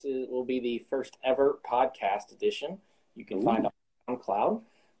will be the first ever podcast edition. You can find Ooh. on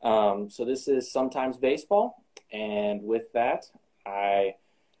SoundCloud. So this is Sometimes Baseball. And with that, I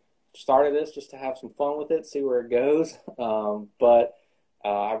started this just to have some fun with it, see where it goes. But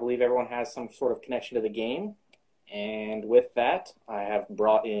I believe everyone has some sort of connection to the game. And with that, I have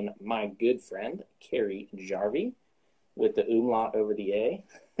brought in my good friend, Kerry Jarvie, with the umlaut over the A.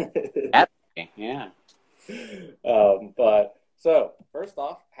 Yeah. But so first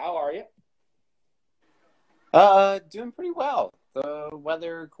off, how are you? Doing pretty well. The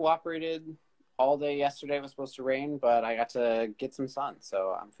weather cooperated all day yesterday. It was supposed to rain, but I got to get some sun,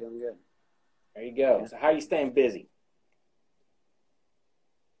 so I'm feeling good. There you go. Yeah. So how are you staying busy?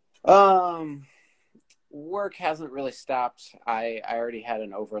 Work hasn't really stopped. I already had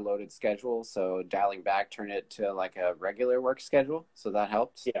an overloaded schedule, so dialing back turned it to like a regular work schedule, so that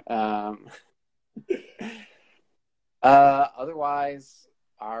helped. Yeah. Otherwise,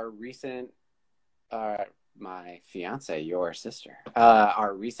 our recent my fiance, your sister,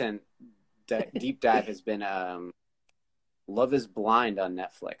 our recent deep dive has been Love is Blind on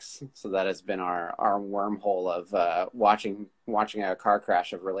Netflix. So that has been our wormhole of watching a car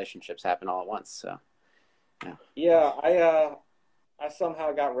crash of relationships happen all at once. So Yeah, I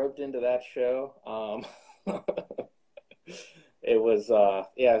somehow got roped into that show. It was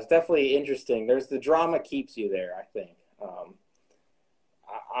it's definitely interesting. There's the drama keeps you there, I think.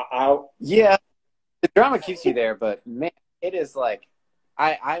 yeah, the drama keeps you there, but man, it is like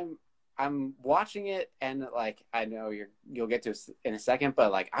I'm watching it, and like I know you'll get to it in a second,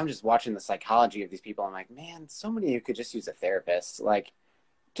 but like I'm just watching the psychology of these people. I'm like, man, so many of you could just use a therapist. Like,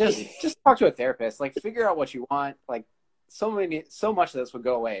 just talk to a therapist. Like, figure out what you want. Like, so much of this would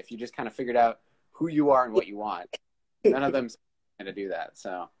go away if you just kind of figured out who you are and what you want. None of them's going to do that.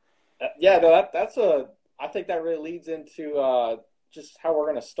 So yeah, no, I think that really leads into just how we're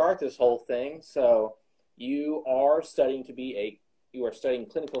going to start this whole thing. So you are studying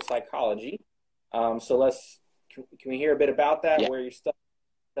clinical psychology. So can we hear a bit about that? yeah. Where you're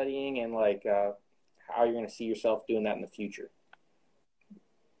studying and like how you're going to see yourself doing that in the future?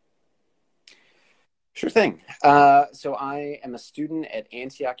 Sure thing. So I am a student at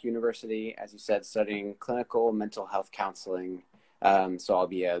Antioch University, as you said, studying clinical mental health counseling. So I'll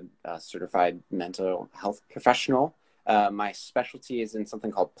be a certified mental health professional. My specialty is in something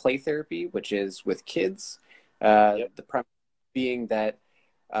called play therapy, which is with kids. Yep. The premise being that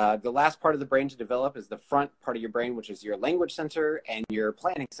the last part of the brain to develop is the front part of your brain, which is your language center and your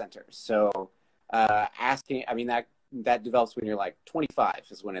planning center. So that develops when you're like 25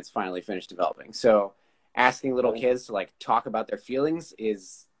 is when it's finally finished developing. So asking little kids to like talk about their feelings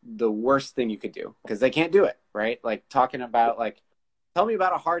is the worst thing you could do because they can't do it, right? Like talking about like, tell me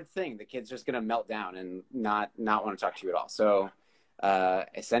about a hard thing. The kid's just going to melt down and not want to talk to you at all. So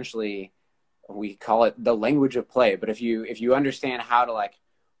essentially we call it the language of play. But if you understand how to like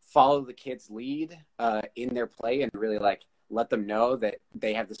follow the kid's lead in their play and really like let them know that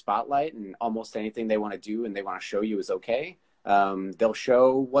they have the spotlight and almost anything they want to do and they want to show you is okay. They'll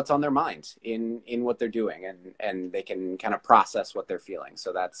show what's on their mind in what they're doing and they can kind of process what they're feeling.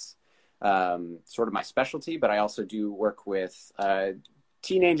 So that's sort of my specialty, but I also do work with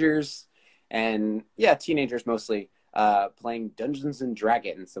teenagers teenagers mostly playing Dungeons and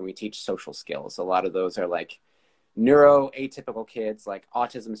Dragons, and we teach social skills. A lot of those are like neuroatypical kids, like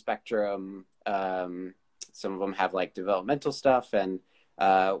autism spectrum. Some of them have like developmental stuff, and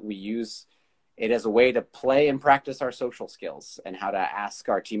we use it as a way to play and practice our social skills and how to ask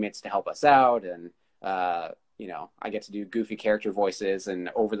our teammates to help us out. And, I get to do goofy character voices and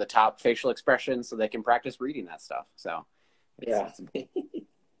over the top facial expressions so they can practice reading that stuff. So,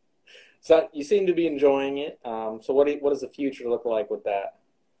 So you seem to be enjoying it. So what does the future look like with that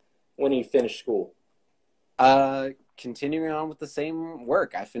when you finish school? Continuing on with the same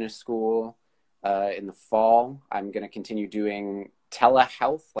work. I finished school in the fall. I'm going to continue doing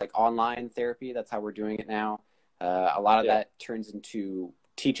telehealth, like online therapy. That's how we're doing it now. A lot of that turns into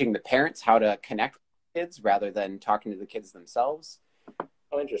teaching the parents how to connect with kids rather than talking to the kids themselves.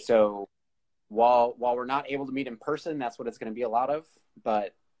 Oh, interesting. So while we're not able to meet in person, that's what it's going to be a lot of.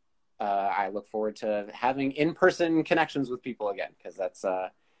 But I look forward to having in-person connections with people again because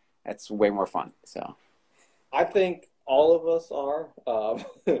that's way more fun. So I think all of us are.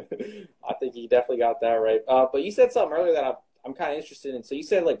 I think you definitely got that right. But you said something earlier that I'm kind of interested in. So you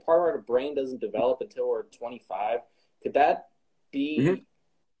said like part of our brain doesn't develop until we're 25. Could that be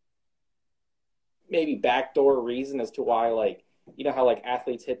maybe backdoor reason as to why, like, you know how like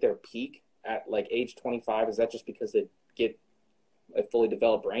athletes hit their peak at like age 25? Is that just because they get a fully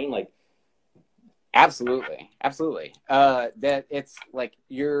developed brain? Like, Absolutely. Absolutely. That it's like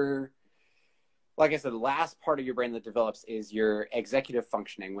like I said, the last part of your brain that develops is your executive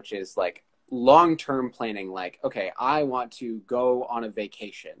functioning, which is like long-term planning. Like, okay, I want to go on a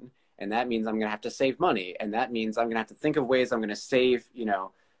vacation, and that means I'm going to have to save money. And that means I'm going to have to think of ways I'm going to save,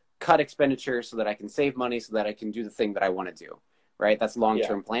 cut expenditures so that I can save money so that I can do the thing that I want to do. Right. That's Yeah.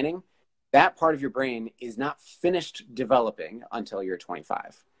 long-term planning. That part of your brain is not finished developing until you're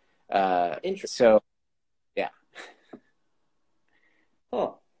 25. Interesting. So yeah.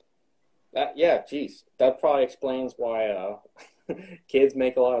 Huh. Yeah, geez. That probably explains why kids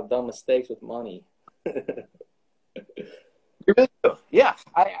make a lot of dumb mistakes with money. You really do. Yeah,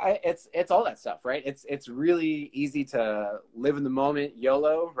 it's all that stuff, right? It's really easy to live in the moment,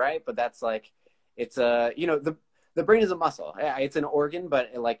 YOLO, right? But that's like, it's the brain is a muscle. Yeah, it's an organ,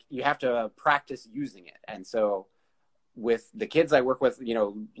 but like you have to practice using it. And so with the kids I work with,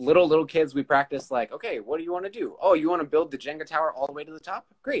 little kids, we practice like, okay, what do you want to do? Oh, you want to build the Jenga tower all the way to the top?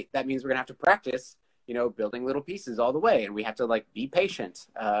 Great. That means we're gonna have to practice, building little pieces all the way, and we have to like be patient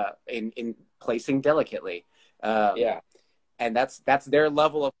in placing delicately. Um, Yeah. and that's their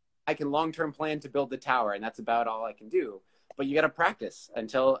level of, I can long-term plan to build the tower, and that's about all I can do. But you got to practice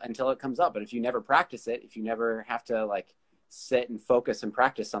until it comes up. And if you never practice it, if you never have to like sit and focus and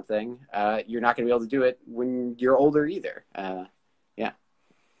practice something, you're not going to be able to do it when you're older either. Yeah.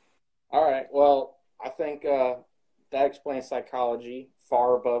 All right. Well, I think that explains psychology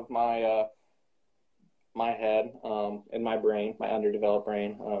far above my head and my brain, my underdeveloped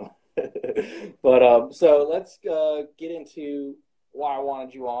brain. But so let's get into why I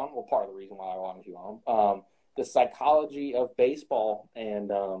wanted you on. Well, part of the reason why I wanted you on, the psychology of baseball, and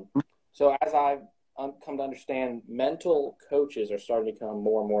so as I've come to understand, mental coaches are starting to become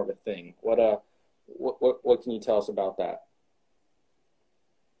more and more of a thing. What can you tell us about that?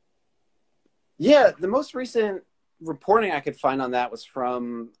 Yeah, the most recent reporting I could find on that was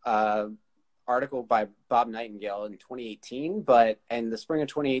from article by Bob Nightingale in 2018. But in the spring of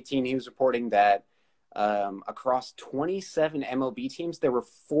 2018, he was reporting that across 27 MLB teams, there were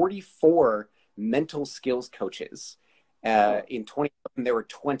 44 mental skills coaches. In 2011, there were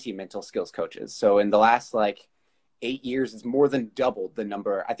 20 mental skills coaches. So in the last like 8 years, it's more than doubled the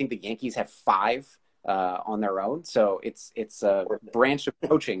number. I think the Yankees have 5 on their own. So it's a branch of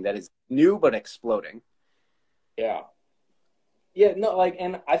coaching that is new but exploding. Yeah. Yeah, no, like,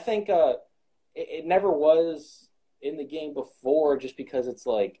 and I think it never was in the game before, just because it's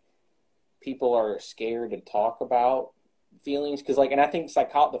like people are scared to talk about feelings, because like, and I think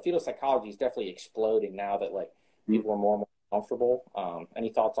the field of psychology is definitely exploding now that like people are more and more comfortable. Any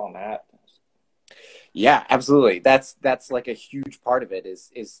thoughts on that? Yeah, absolutely. That's like a huge part of it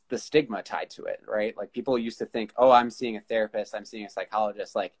is the stigma tied to it, right? Like people used to think, oh, I'm seeing a therapist, I'm seeing a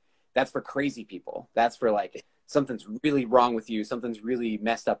psychologist. Like that's for crazy people. That's for like something's really wrong with you, something's really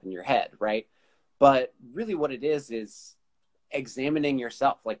messed up in your head, right? But really what it is examining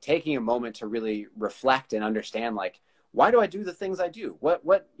yourself, like taking a moment to really reflect and understand, like, why do I do the things I do? What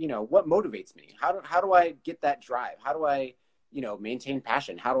motivates me? How do I get that drive? How do I, maintain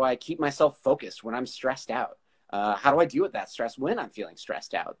passion? How do I keep myself focused when I'm stressed out? How do I deal with that stress when I'm feeling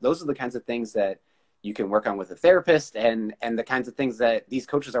stressed out? Those are the kinds of things that you can work on with a therapist, and the kinds of things that these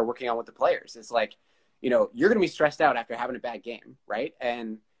coaches are working on with the players. It's like, you're going to be stressed out after having a bad game, right?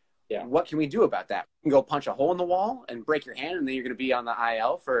 And Yeah. what can we do about that? You can go punch a hole in the wall and break your hand, and then you're going to be on the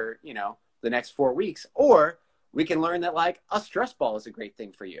IL for, the next 4 weeks. Or we can learn that like a stress ball is a great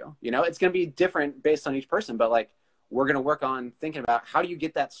thing for you. It's going to be different based on each person, but like we're going to work on thinking about how do you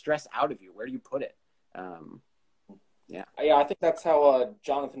get that stress out of you? Where do you put it? Yeah. Yeah, I think that's how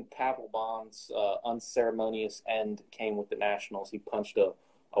Jonathan Papelbon's unceremonious end came with the Nationals. He punched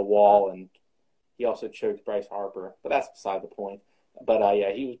a wall, and he also choked Bryce Harper, but that's beside the point. But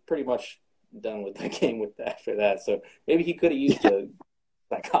yeah, he was pretty much done with the game with that after that. So maybe he could have used a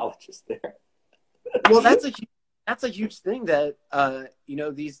psychologist there. Well, that's a huge thing that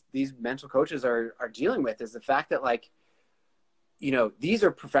these mental coaches are dealing with, is the fact that like, these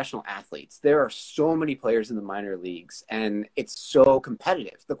are professional athletes. There are so many players in the minor leagues, and it's so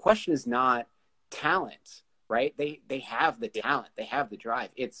competitive. The question is not talent, right? They have the talent, they have the drive.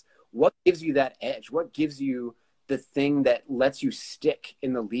 It's what gives you that edge, what gives you the thing that lets you stick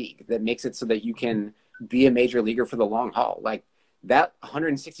in the league, that makes it so that you can be a major leaguer for the long haul. Like that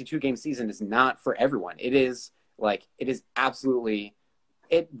 162 game season is not for everyone. It is absolutely,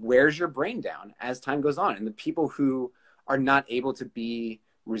 it wears your brain down as time goes on. And the people who are not able to be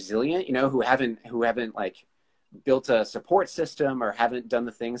resilient, who haven't like built a support system or haven't done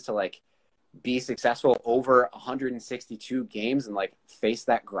the things to like be successful over 162 games and like face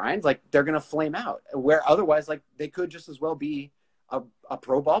that grind, like they're going to flame out, where otherwise like they could just as well be a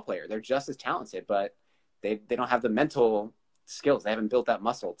pro ball player. They're just as talented, but they don't have the mental skills. They haven't built that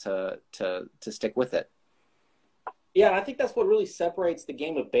muscle to stick with it. Yeah, and I think that's what really separates the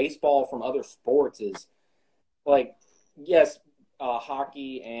game of baseball from other sports is like, yes,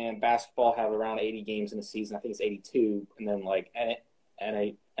 hockey and basketball have around 80 games in a season. I think it's 82, and then like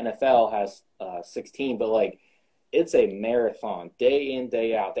and NFL has 16, but like it's a marathon day in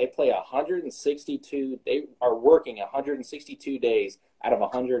day out. They play 162. They are working 162 days out of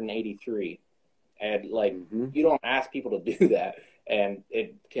 183, and like you don't ask people to do that, and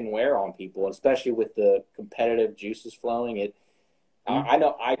it can wear on people, especially with the competitive juices flowing. I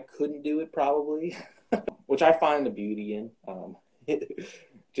know I couldn't do it probably, which I find the beauty in.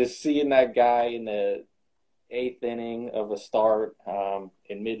 Just seeing that guy in the eighth inning of a start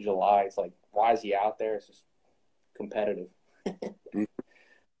in mid-July, it's like, why is he out there? It's just competitive.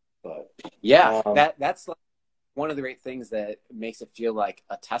 But yeah, that's like one of the great things that makes it feel like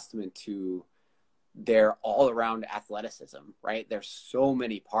a testament to their all-around athleticism, right? There's so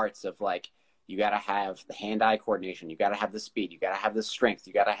many parts of like, you got to have the hand-eye coordination, you got to have the speed, you got to have the strength,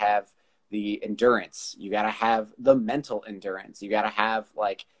 you got to have the endurance, you got to have the mental endurance, you got to have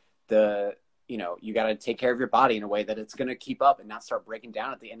like you got to take care of your body in a way that it's going to keep up and not start breaking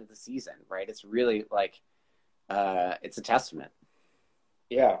down at the end of the season, right? It's really like it's a testament.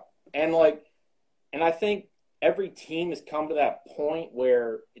 Yeah, and I think every team has come to that point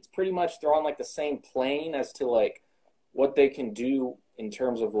where it's pretty much they're on like the same plane as to like what they can do in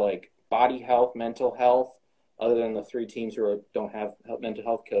terms of like body health, mental health, other than the three teams who don't have mental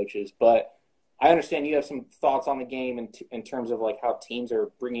health coaches. But I understand you have some thoughts on the game in terms of like how teams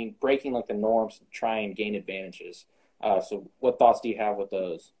are breaking like the norms to try and gain advantages. So what thoughts do you have with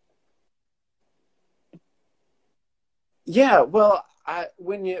those? Yeah, well,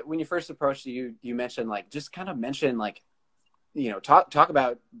 when you first approached it, you mentioned like just kind of mention like talk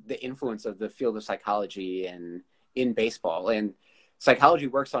about the influence of the field of psychology in baseball. And psychology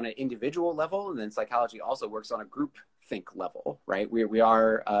works on an individual level, and then psychology also works on a group think level, right? We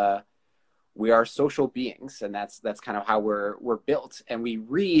are social beings, and that's kind of how we're built, and we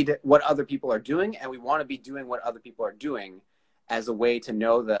read what other people are doing, and we want to be doing what other people are doing as a way to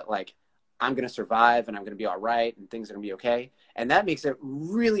know that like I'm going to survive and I'm going to be all right and things are going to be okay. And that makes it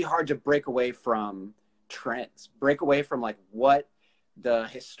really hard to break away from trends, break away from like what the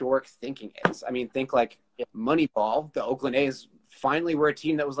historic thinking is. I mean, think like Moneyball, the Oakland A's finally were a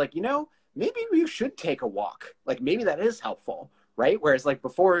team that was like, maybe we should take a walk. Like maybe that is helpful, right? Whereas like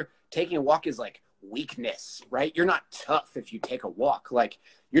before, taking a walk is like weakness, right? You're not tough if you take a walk. Like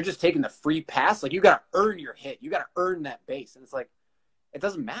you're just taking the free pass. Like you got to earn your hit. You got to earn that base. And it's like, it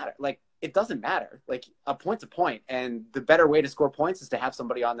doesn't matter. Like it doesn't matter. Like a point's a point. And the better way to score points is to have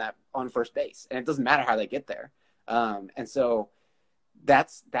somebody on first base. And it doesn't matter how they get there. And so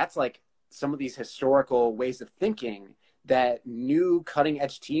that's like some of these historical ways of thinking that new cutting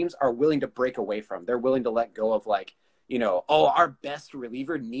edge teams are willing to break away from. They're willing to let go of like, our best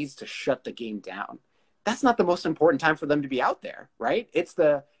reliever needs to shut the game down. That's not the most important time for them to be out there, right? It's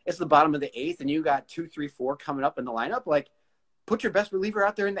the bottom of the eighth, and you got 2, 3, 4 coming up in the lineup. Like, put your best reliever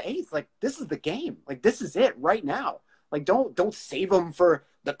out there in the eighth. Like, this is the game. Like, this is it right now. Like, don't save them for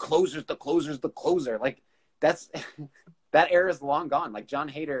the closer. Like, that's that era is long gone. Like John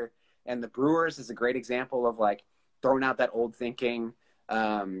Hader and the Brewers is a great example of like throwing out that old thinking.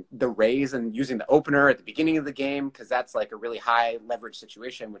 The Rays and using the opener at the beginning of the game, because that's like a really high leverage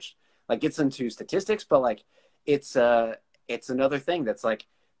situation, which like gets into statistics, but like it's another thing that's like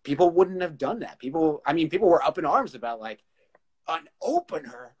people wouldn't have done that. People were up in arms about like an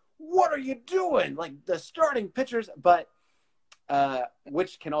opener. What are you doing? Like the starting pitchers, but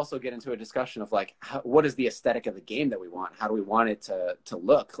which can also get into a discussion of like what is the aesthetic of the game that we want? How do we want it to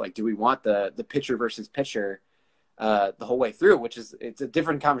look? Like, do we want the pitcher versus pitcher the whole way through, it's a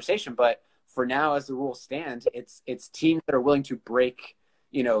different conversation. But for now, as the rules stand, it's teams that are willing to break,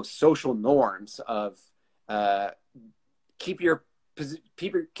 social norms of keep your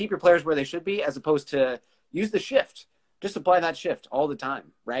players where they should be, as opposed to use the shift, just apply that shift all the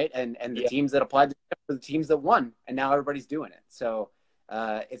time. Right. And the teams that applied the shift were the teams that won, and now everybody's doing it. So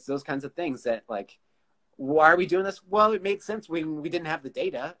it's those kinds of things that like, why are we doing this? Well, it made sense when we didn't have the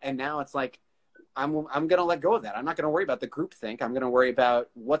data. And now it's like, I'm going to let go of that. I'm not going to worry about the group think. I'm going to worry about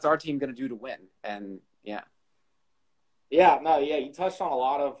what's our team going to do to win. And yeah. You touched on a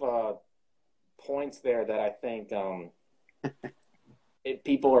lot of points there that I think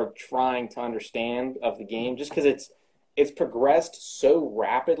people are trying to understand of the game, just because it's progressed so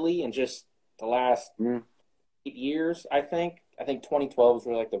rapidly in just the last Mm. 8 years, I think. I think 2012 was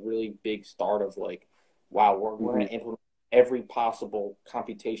really like the really big start of like, wow, we're Hmm. going to implement every possible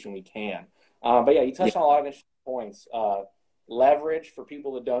computation we can. But yeah, you Yeah. touched on a lot of interesting points. Leverage, for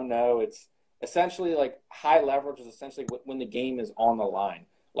people that don't know, it's essentially like high leverage is essentially when the game is on the line.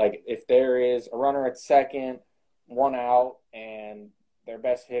 Like if there is a runner at second, one out, and their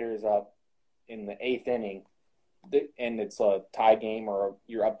best hitter is up in the eighth inning, and it's a tie game or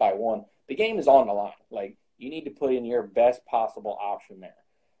you're up by one, the game is on the line. Like you need to put in your best possible option there.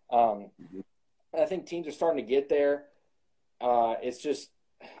 Mhm. I think teams are starting to get there. It's just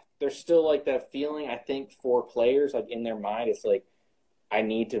there's still like that feeling. I think for players, like in their mind, it's like I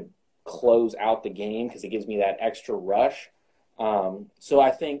need to close out the game because it gives me that extra rush. So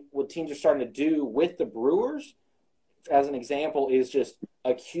I think what teams are starting to do with the Brewers, as an example, is just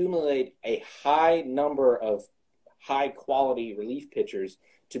accumulate a high number of high quality relief pitchers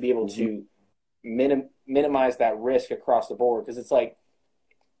to be able Mhm. to minimize that risk across the board. Because it's like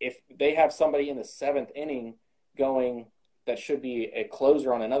if they have somebody in the seventh inning going that should be a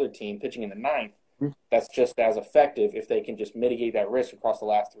closer on another team pitching in the ninth, that's just as effective if they can just mitigate that risk across the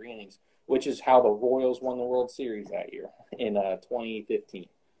last 3 innings, which is how the Royals won the World Series that year in 2015,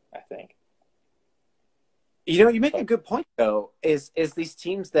 I think. You know, you make a good point though. Is these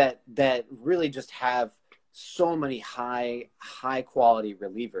teams that really just have so many high quality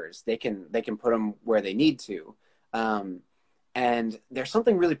relievers? They can put them where they need to, um, and there's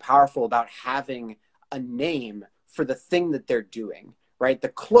something really powerful about having a name for the thing that they're doing. Right, the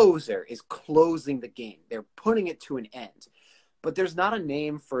closer is closing the game. They're putting it to an end, but there's not a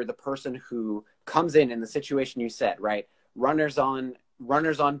name for the person who comes in the situation you said, right? Runners on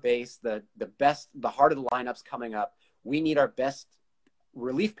base, the heart of the lineup's coming up. We need our best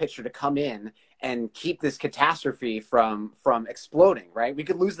relief pitcher to come in and keep this catastrophe from exploding, right? We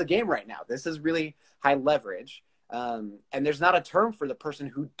could lose the game right now. This is really high leverage. And there's not a term for the person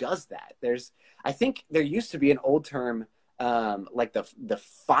who does that. I think there used to be an old term, like the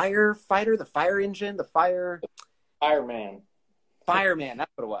firefighter, the fire engine, Fireman. fireman.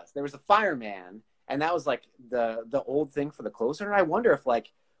 That's what it was. There was a fireman, and that was like the old thing for the closer. And I wonder if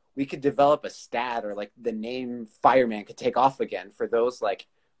like we could develop a stat or like the name fireman could take off again for those like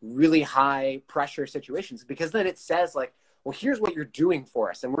really high pressure situations, because then it says like, well, here's what you're doing for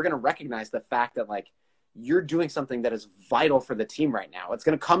us, and we're going to recognize the fact that like you're doing something that is vital for the team right now. It's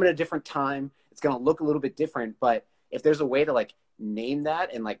going to come at a different time. It's going to look a little bit different, but if there's a way to like name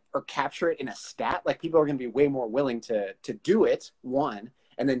that and like or capture it in a stat, like people are going to be way more willing to do it, one,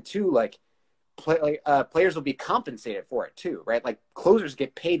 and then two, like players will be compensated for it too, right? Like closers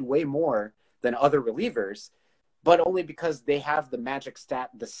get paid way more than other relievers, but only because they have the magic stat,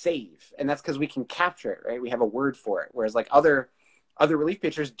 the save, and that's because we can capture it, right? We have a word for it, whereas like other relief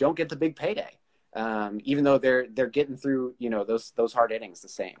pitchers don't get the big payday, even though they're getting through those hard innings the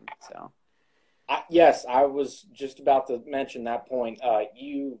same. So Yes, I was just about to mention that point.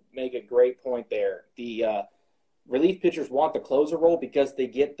 You make a great point there. The relief pitchers want the closer role because they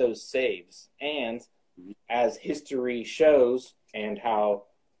get those saves. And as history shows, and how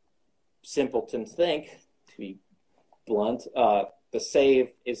simpletons think, to be blunt, the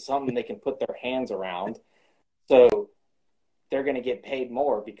save is something they can put their hands around. So they're going to get paid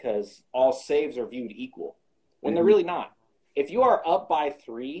more because all saves are viewed equal when they're mm-hmm. really not. If you are up by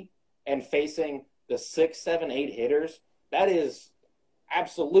 3 and facing the 6, 7, 8 hitters, that is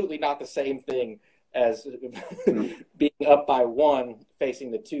absolutely not the same thing as being up by 1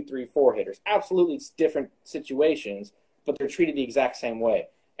 facing the 2, 3, 4 hitters. Absolutely, it's different situations, but they're treated the exact same way.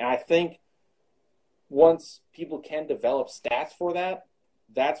 And I think once people can develop stats for that,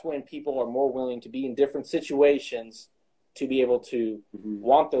 that's when people are more willing to be in different situations to be able to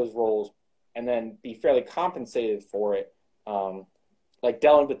want those roles and then be fairly compensated for it. Like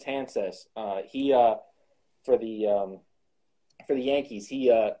Dellin Betances, he for the Yankees, he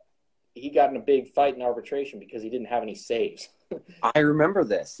got in a big fight in arbitration because he didn't have any saves. I remember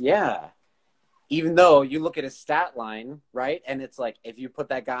this. Yeah. Even though you look at his stat line, right? And it's like, if you put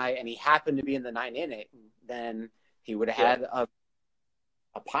that guy and he happened to be in the 9 inning, then he would have had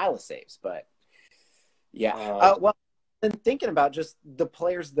a pile of saves. But yeah. Well, and thinking about just the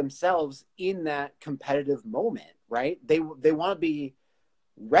players themselves in that competitive moment, right? They want to be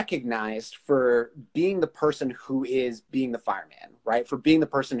recognized for being the person who is being the fireman, right? For being the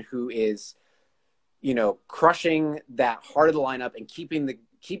person who is, crushing that heart of the lineup and keeping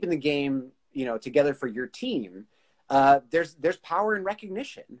the game, together for your team. There's power in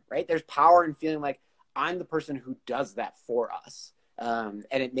recognition, right? There's power in feeling like I'm the person who does that for us. And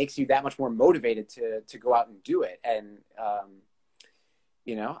it makes you that much more motivated to go out and do it. And,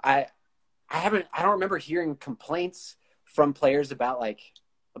 I don't remember hearing complaints from players about like,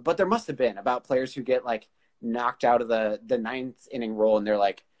 but there must have been about players who get like knocked out of the ninth inning role, and they're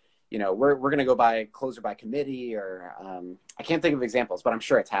like, you know, we're going to go by closer by committee, or I can't think of examples, but I'm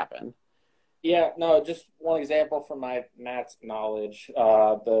sure it's happened. Yeah, no, just one example from Matt's knowledge.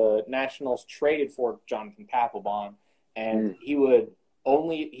 The Nationals traded for Jonathan Papelbon, and he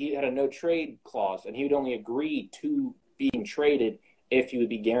had a no trade clause, and he would only agree to being traded if he would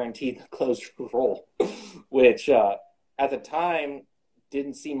be guaranteed the closer role, which at the time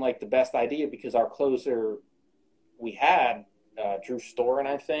didn't seem like the best idea because our closer we had, Drew Storen,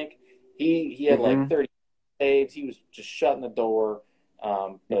 I think, he had like 30 saves. He was just shutting the door.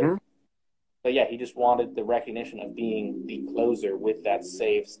 But yeah, he just wanted the recognition of being the closer with that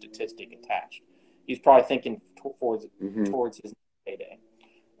save statistic attached. He's probably thinking towards his payday.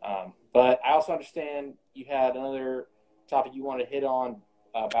 But I also understand you had another topic you wanted to hit on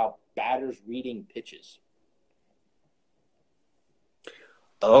about batters reading pitches.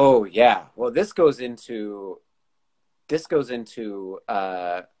 Oh yeah. Well, this goes into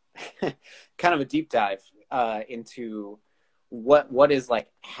kind of a deep dive into what is like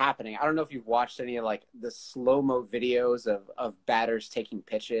happening. I don't know if you've watched any of like the slow-mo videos of batters taking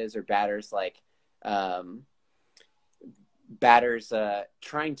pitches, or batters like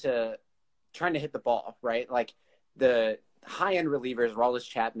trying to hit the ball, right? Like the high-end relievers, Aroldis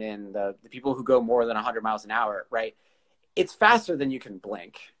Chapman, the people who go more than 100 miles an hour, right? It's faster than you can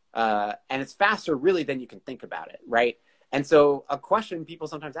blink. And it's faster really than you can think about it, right? And so a question people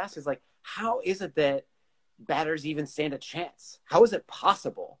sometimes ask is like, how is it that batters even stand a chance? How is it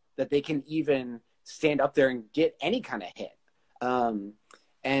possible that they can even stand up there and get any kind of hit?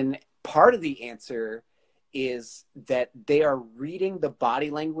 And part of the answer is that they are reading the body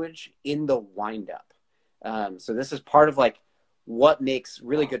language in the windup. So this is part of like what makes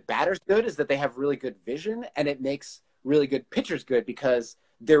really good batters good, is that they have really good vision, and it makes really good pitchers good because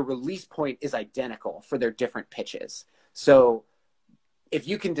their release point is identical for their different pitches. So if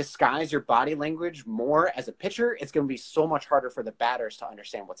you can disguise your body language more as a pitcher, it's going to be so much harder for the batters to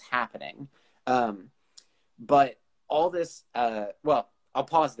understand what's happening. But all this, well, I'll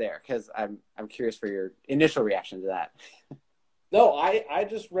pause there because I'm curious for your initial reaction to that. No, I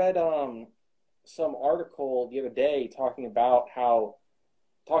just read some article the other day talking about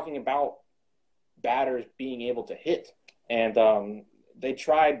batters being able to hit, and they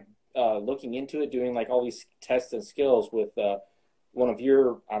tried looking into it, doing like all these tests and skills with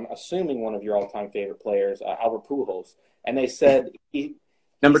I'm assuming one of your all-time favorite players, Albert Pujols, and they said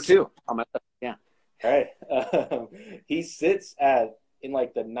number two on my list. Yeah. All right. He sits in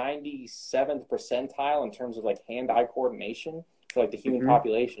like the 97th percentile in terms of like hand-eye coordination for like the human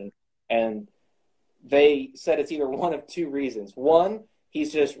population, and they said it's either one of two reasons. One,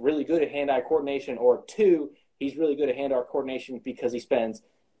 he's just really good at hand-eye coordination, or two, he's really good at hand-eye coordination because he spends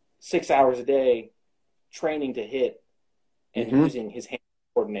 6 hours a day training to hit and using his hand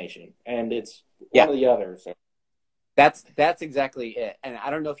coordination, and it's one or the other. So. That's exactly it. And I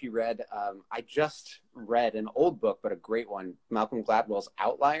don't know if you read, I just read an old book, but a great one, Malcolm Gladwell's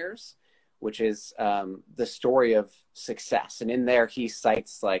Outliers, which is the story of success. And in there, he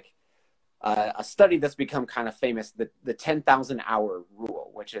cites like a study that's become kind of famous, the 10,000 hour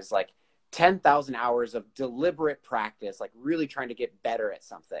rule, which is like 10,000 hours of deliberate practice, like really trying to get better at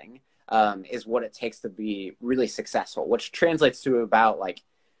something, is what it takes to be really successful, which translates to about like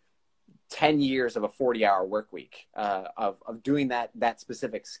 10 years of a 40-hour work week of doing that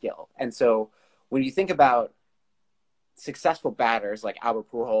specific skill. And so when you think about successful batters like Albert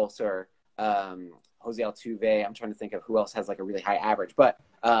Pujols or Jose Altuve, I'm trying to think of who else has like a really high average, but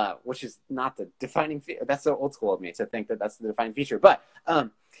which is not the defining feature. That's so old school of me to think that that's the defining feature. But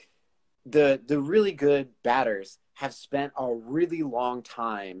the really good batters have spent a really long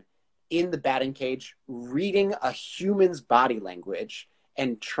time in the batting cage reading a human's body language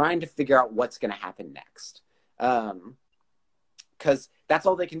and trying to figure out what's going to happen next. Because that's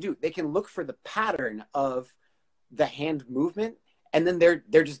all they can do. They can look for the pattern of the hand movement, and then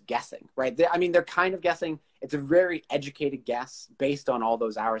they're just guessing, right? They're kind of guessing. It's a very educated guess based on all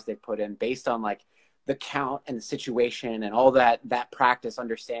those hours they've put in, based on like the count and the situation and all that practice,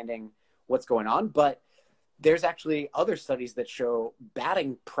 understanding what's going on. But there's actually other studies that show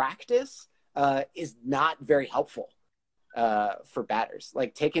batting practice is not very helpful for batters.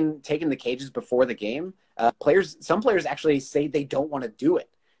 Like taking the cages before the game, some players actually say they don't want to do it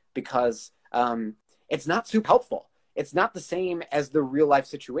because it's not super helpful. It's not the same as the real life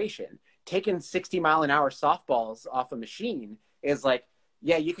situation. Taking 60-mile-an-hour softballs off a machine is like,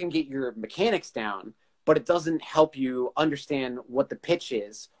 yeah, you can get your mechanics down, but it doesn't help you understand what the pitch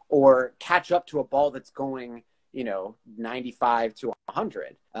is or catch up to a ball that's going, 95 to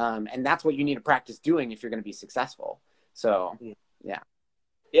 100. And that's what you need to practice doing if you're going to be successful. So, yeah.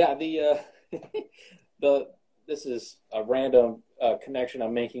 Yeah, the this is a random connection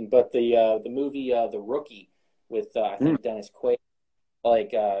I'm making, but the movie The Rookie with I think Dennis Quaid,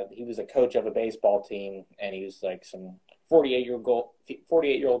 like he was a coach of a baseball team, and he was like some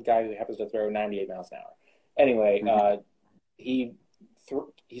 48-year-old guy who happens to throw 98 miles an hour. Anyway, he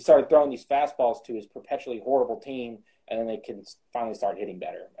started throwing these fastballs to his perpetually horrible team, and then they can finally start hitting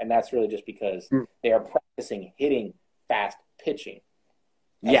better. And that's really just because they are practicing hitting fast pitching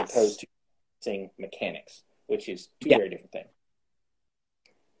as opposed to practicing mechanics, which is two very different things.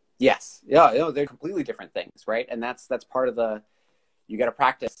 Yes. Yeah, they're completely different things, right? And that's part of you got to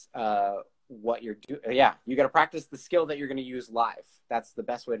practice what you're doing. Yeah, you got to practice the skill that you're going to use live. That's the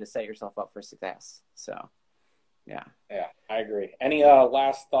best way to set yourself up for success. So, yeah. Yeah, I agree. Any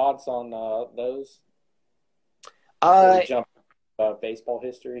last thoughts on those? Before we jump baseball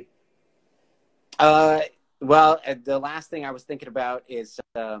history. Well, the last thing I was thinking about is,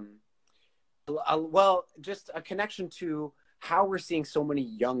 just a connection to how we're seeing so many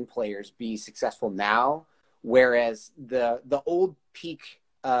young players be successful now, whereas the old peak,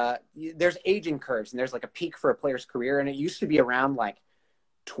 there's aging curves, and there's like a peak for a player's career, and it used to be around like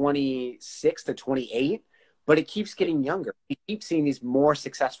 26 to 28, but it keeps getting younger. You keep seeing these more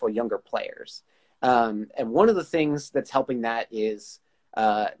successful younger players. And one of the things that's helping that is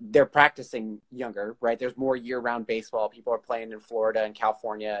they're practicing younger, right? There's more year-round baseball. People are playing in Florida and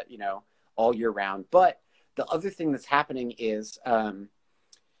California, all year round. But the other thing that's happening is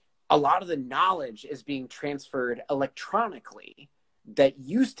a lot of the knowledge is being transferred electronically that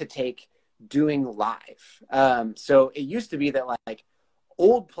used to take doing live. So it used to be that like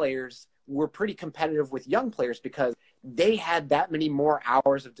old players were pretty competitive with young players because they had that many more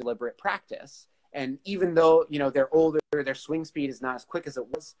hours of deliberate practice. And even though, they're older, their swing speed is not as quick as it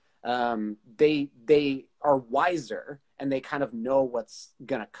was, they are wiser and they kind of know what's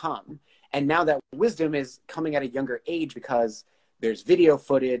going to come. And now that wisdom is coming at a younger age because there's video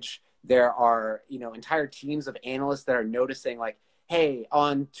footage, there are, entire teams of analysts that are noticing like, hey,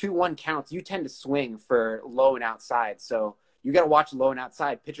 on 2-1 counts, you tend to swing for low and outside. So you got to watch low and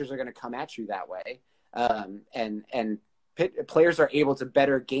outside. Pitchers are going to come at you that way. And players are able to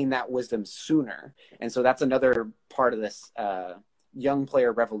better gain that wisdom sooner. And so that's another part of this young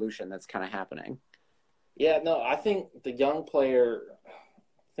player revolution that's kind of happening. Yeah, no, I think the young player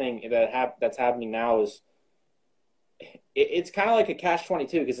thing that's happening now is it's kind of like a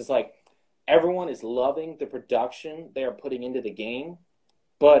catch-22 because it's like everyone is loving the production they are putting into the game,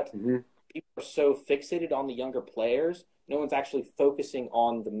 but people are so fixated on the younger players, no one's actually focusing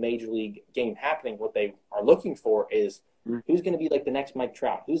on the major league game happening. What they are looking for is who's going to be like the next Mike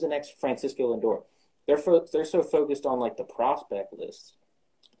Trout, who's the next Francisco Lindor. They're so focused on like the prospect lists,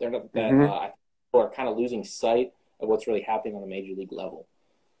 people are kind of losing sight of what's really happening on a major league level.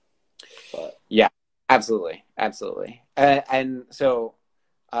 But yeah, absolutely. And so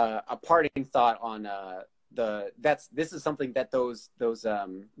a parting thought on this is something that those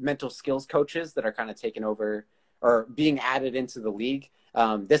mental skills coaches that are kind of taking over or being added into the league.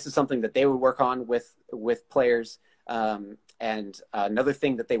 This is something that they would work on with players. And another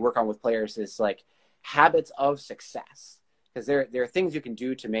thing that they work on with players is like habits of success, because there are things you can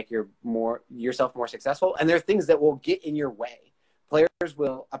do to make yourself more successful, and there are things that will get in your way. Players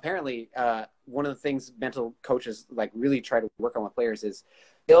will apparently one of the things mental coaches like really try to work on with players is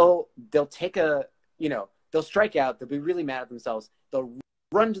they'll take they'll strike out, they'll be really mad at themselves, they'll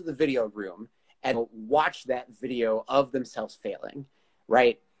run to the video room and watch that video of themselves failing,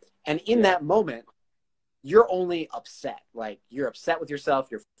 right? And in that moment, you're only upset. Like, you're upset with yourself,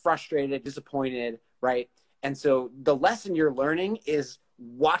 you're frustrated, disappointed, right? And so the lesson you're learning is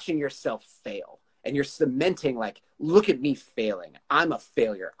watching yourself fail. And you're cementing, like, look at me failing. I'm a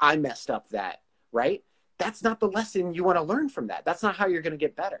failure. I messed up that, right? That's not the lesson you want to learn from that. That's not how you're going to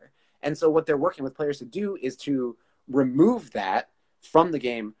get better. And so what they're working with players to do is to remove that from the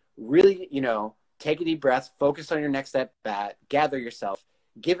game, really, take a deep breath, focus on your next at bat, gather yourself,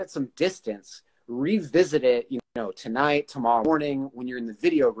 give it some distance, revisit it, tonight, tomorrow morning when you're in the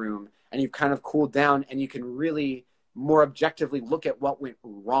video room and you've kind of cooled down and you can really more objectively look at what went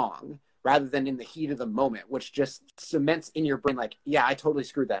wrong rather than in the heat of the moment, which just cements in your brain like, yeah, I totally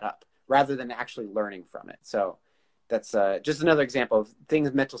screwed that up, rather than actually learning from it. So that's just another example of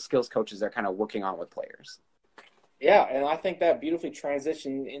things mental skills coaches are kind of working on with players. Yeah, and I think that beautifully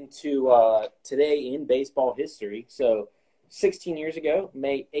transitioned into today in baseball history. So 16 years ago,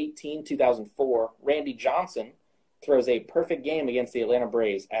 May 18, 2004, Randy Johnson throws a perfect game against the Atlanta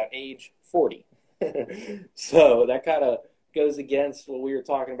Braves at age 40. So that kind of goes against what we were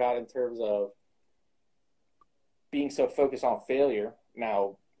talking about in terms of being so focused on failure.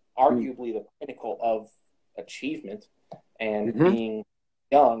 Now, arguably the pinnacle of achievement and Mm-hmm. being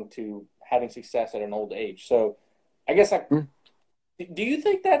young to having success at an old age. So I guess do you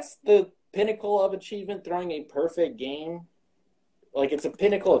think that's the pinnacle of achievement, throwing a perfect game? Like it's a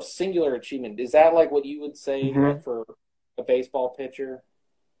pinnacle of singular achievement. Is that like what you would say Mm-hmm. like for a baseball pitcher?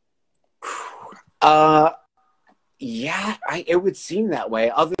 Uh, yeah, it would seem that way.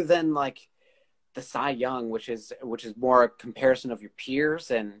 Other than like the Cy Young, which is more a comparison of your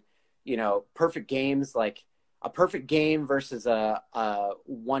peers, and perfect games, like a perfect game versus a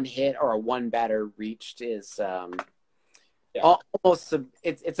one hit or a one batter reached is Yeah. almost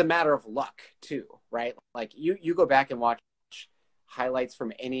it's a matter of luck too, right? Like you go back and watch highlights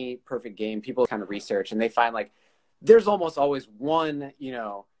from any perfect game, people kind of research and they find like there's almost always one,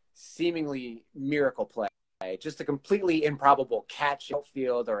 seemingly miracle play, just a completely improbable catch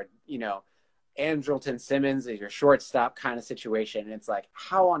outfield, or Andrelton Simmons is your shortstop kind of situation. And it's like,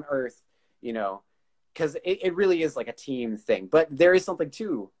 how on earth, because it really is like a team thing. But there is something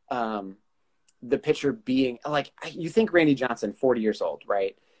to the pitcher being like, you think Randy Johnson, 40 years old,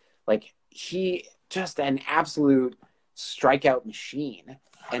 right? Like he just an absolute strikeout machine.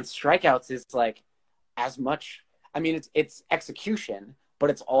 And strikeouts is like as much, I mean, it's execution, but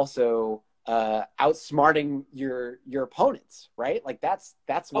it's also outsmarting your opponents, right? Like that's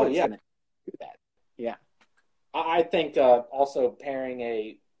what Oh it's yeah. gonna do that. Yeah. I think also pairing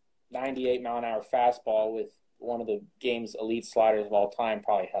a 98-mile-an-hour fastball with one of the game's elite sliders of all time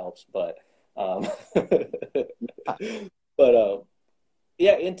probably helps. But but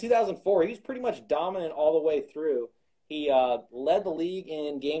yeah, in 2004, he was pretty much dominant all the way through. He led the league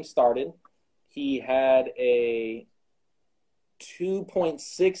in games started. He had a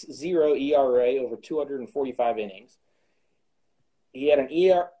 2.60 ERA over 245 innings. He had an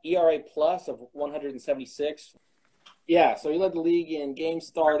ERA plus of 176. Yeah, so he led the league in games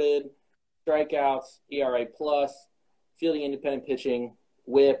started, strikeouts, ERA plus, fielding independent pitching,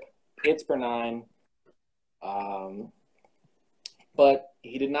 WHIP, hits per nine. But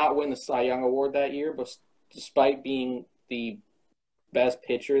he did not win the Cy Young Award that year, but despite being the best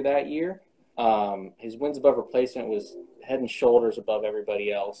pitcher that year, his wins above replacement was head and shoulders above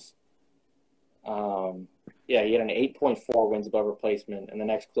everybody else. Yeah, he had an 8.4 wins above replacement, and the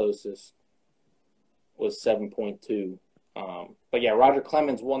next closest was 7.2. But yeah, Roger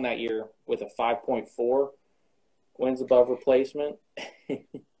Clemens won that year with a 5.4 wins above replacement,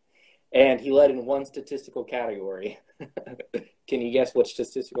 and he led in one statistical category. Can you guess what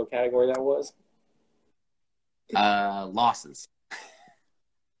statistical category that was? Losses.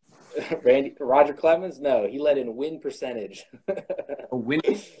 Roger Clemens? No, he led in win percentage. A win.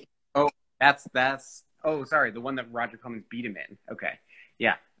 Oh, that's. Oh, sorry, the one that Roger Clemens beat him in. Okay,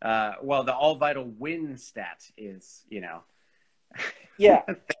 yeah. Well, the all vital win stat is, Yeah.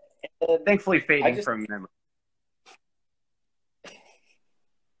 thankfully fading from memory.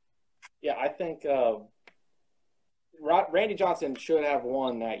 Yeah, I think Randy Johnson should have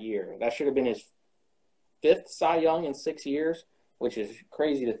won that year. That should have been his fifth Cy Young in 6 years, which is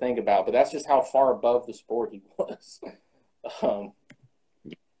crazy to think about, but that's just how far above the sport he was.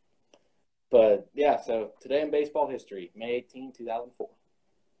 But yeah, so today in baseball history, May 18, 2004.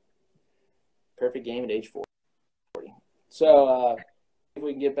 Perfect game at age 40. So if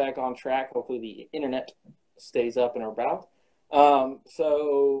we can get back on track, hopefully the internet stays up and about.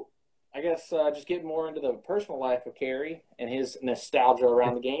 So I guess just get more into the personal life of Kerry and his nostalgia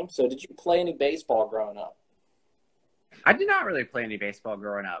around the game. So did you play any baseball growing up? I did not really play any baseball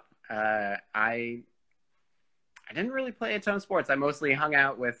growing up. I didn't really play a ton of sports. I mostly hung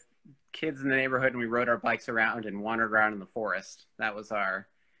out with kids in the neighborhood and we rode our bikes around and wandered around in the forest. That was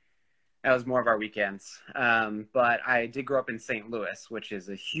more of our weekends. But I did grow up in St. Louis, which is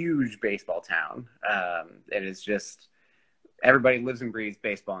a huge baseball town. It is just everybody lives and breathes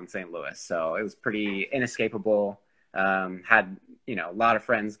baseball in St. Louis, so it was pretty inescapable. Had a lot of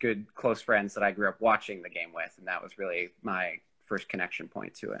friends, good close friends that I grew up watching the game with, and that was really my first connection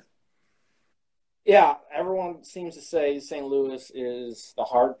point to it. Yeah, everyone seems to say St. Louis is the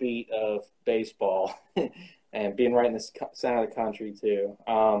heartbeat of baseball, and being right in the center of the country too.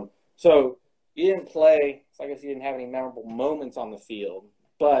 So you didn't play, so I guess you didn't have any memorable moments on the field.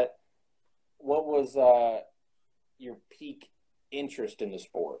 But what was your peak interest in the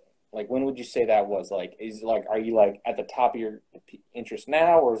sport? Like, when would you say that was? Like, are you like at the top of your interest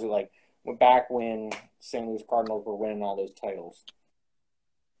now, or is it like back when St. Louis Cardinals were winning all those titles?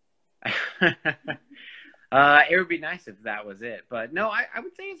 It would be nice if that was it, but no, I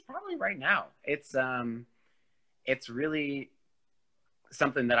would say it's probably right now. It's really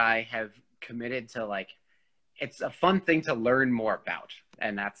something that I have committed to. Like, it's a fun thing to learn more about,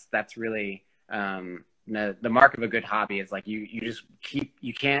 and that's really the mark of a good hobby is like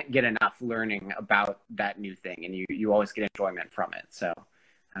you can't get enough learning about that new thing, and you always get enjoyment from it. So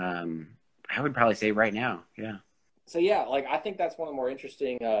I would probably say right now, yeah. So yeah, like I think that's one of the more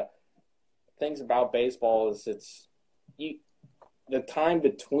interesting things about baseball is the time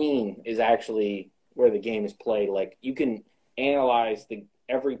between is actually where the game is played. Like you can analyze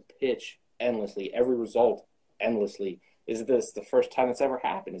every pitch endlessly, every result endlessly. Is this the first time it's ever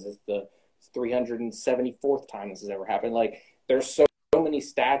happened? Is this the 374th time this has ever happened? Like there's so many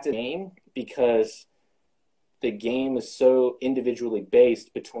stats in the game because the game is so individually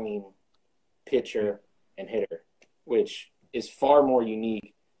based between pitcher and hitter, which is far more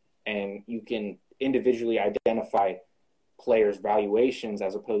unique, and you can individually identify players' valuations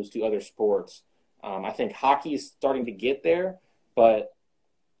as opposed to other sports. I think hockey is starting to get there, but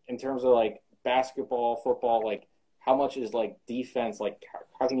in terms of like basketball, football, like how much is like defense? Like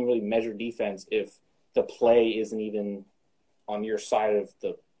how can you really measure defense if the play isn't even on your side of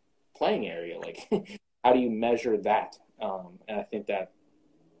the playing area? Like how do you measure that? And I think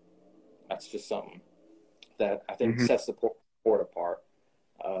that's just something that I think sets the sport apart.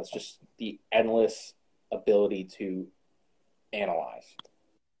 It's just the endless ability to analyze,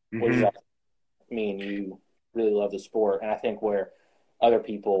 which is, I mean, you really love the sport, and I think where other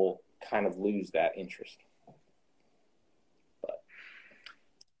people kind of lose that interest. But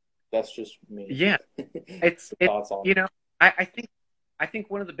that's just me. Yeah, it's thoughts on you know, I think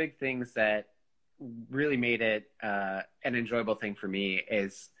one of the big things that really made it an enjoyable thing for me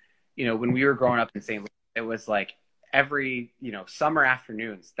is, you know, when we were growing up in St. Louis, it was like every, you know, summer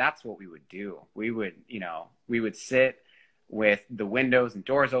afternoons, that's what we would do. We would sit with the windows and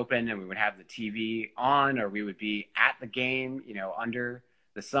doors open, and we would have the TV on, or we would be at the game, you know, under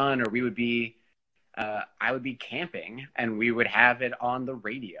the sun, or we would be I would be camping, and we would have it on the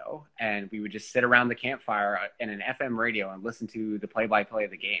radio, and we would just sit around the campfire in an FM radio and listen to the play-by-play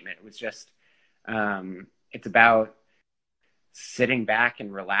of the game. It was just, it's about sitting back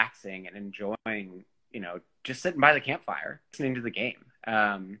and relaxing and enjoying, you know, just sitting by the campfire, listening to the game.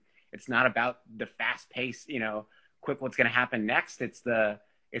 It's not about the fast pace, you know, quick, what's going to happen next. It's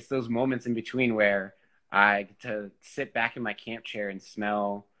those moments in between where I get to sit back in my camp chair and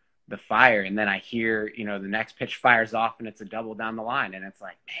smell the fire, and then I hear, you know, the next pitch fires off and it's a double down the line, and it's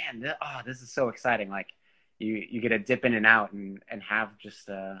like, man, this is so exciting. Like you get to dip in and out and have just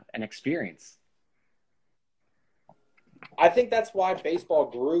an experience. I think that's why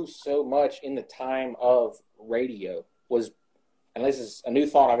baseball grew so much in the time of radio was, and this is a new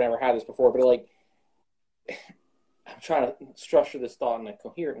thought, I've never had this before, but like, I'm trying to structure this thought in a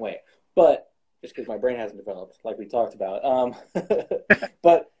coherent way, but just because my brain hasn't developed, like we talked about.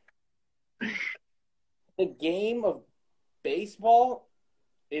 But the game of baseball,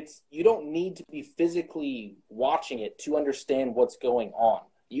 you don't need to be physically watching it to understand what's going on.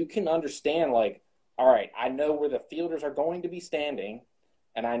 You can understand, like, all right, I know where the fielders are going to be standing,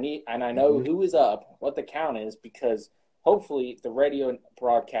 and I know who is up, what the count is, because hopefully the radio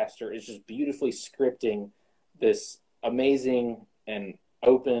broadcaster is just beautifully scripting this amazing and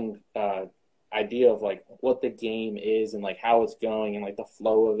open idea of like what the game is and like how it's going and like the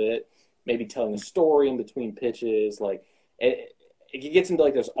flow of it, maybe telling a story in between pitches. Like it gets into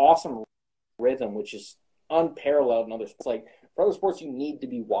like this awesome rhythm, which is unparalleled in other sports. Like for other sports, you need to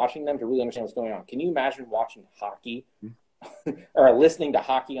be watching them to really understand what's going on. Can you imagine watching hockey or listening to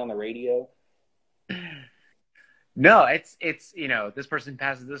hockey on the radio? No, it's you know, this person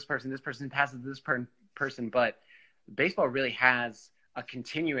passes this person passes this person, but baseball really has a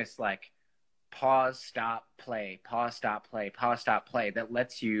continuous like pause, stop, play, pause, stop, play, pause, stop, play that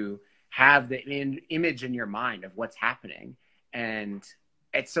lets you have the image in your mind of what's happening. And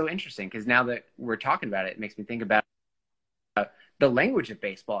it's so interesting because now that we're talking about it, it makes me think about the language of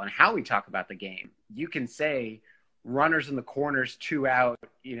baseball and how we talk about the game. You can say runners in the corners, 2 out,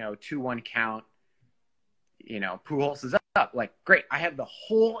 you know, 2-1 count, you know, Pujols is up. Like, great. I have the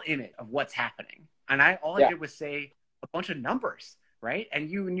whole image of what's happening. And I did was say a bunch of numbers, right? And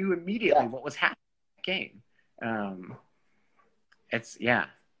you knew immediately what was happening in the game.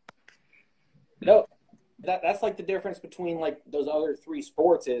 No, that's like the difference between like those other three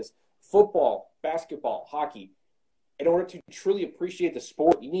sports is football, basketball, hockey. In order to truly appreciate the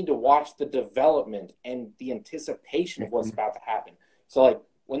sport, you need to watch the development and the anticipation of what's about to happen. So like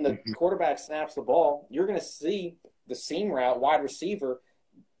when the quarterback snaps the ball, you're going to see the seam route, wide receiver,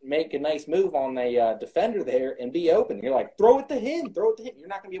 make a nice move on a defender there and be open. You're like, throw it to him, throw it to him. You're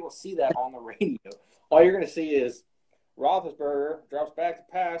not going to be able to see that on the radio. All you're going to see is Roethlisberger drops back to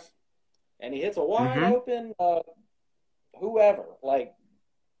pass, and he hits a wide open whoever.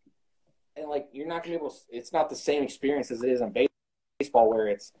 And you're not going to be able to – it's not the same experience as it is in baseball where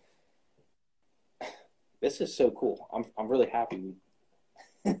it's – this is so cool. I'm really happy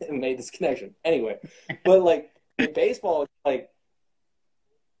we made this connection. Anyway, but, in baseball, it's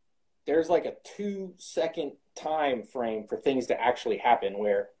there's a 2-second time frame for things to actually happen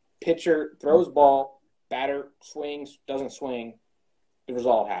where pitcher throws ball, batter swings, doesn't swing, the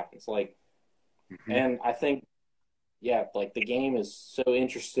result happens. And I think, the game is so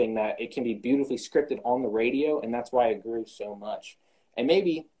interesting that it can be beautifully scripted on the radio, and that's why it grew so much. And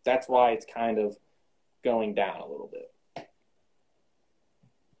maybe that's why it's kind of going down a little bit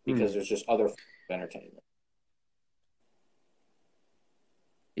because there's just other entertainment.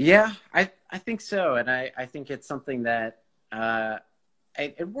 Yeah, I think so. And I think it's something that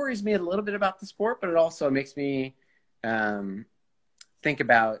it worries me a little bit about the sport, but it also makes me think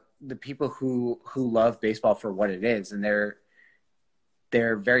about the people who love baseball for what it is. And they're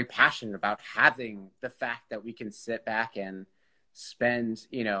very passionate about having the fact that we can sit back and spend,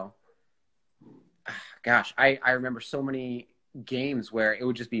 I remember so many games where it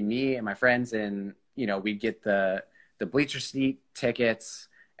would just be me and my friends and, we'd get the bleacher seat tickets.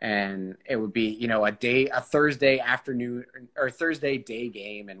 And it would be, a Thursday afternoon or Thursday day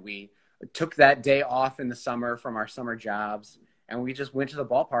game. And we took that day off in the summer from our summer jobs. And we just went to the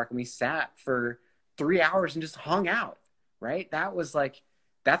ballpark and we sat for 3 hours and just hung out. Right. That was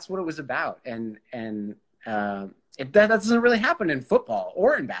that's what it was about. And that doesn't really happen in football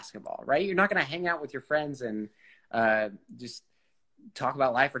or in basketball. Right. You're not going to hang out with your friends and just talk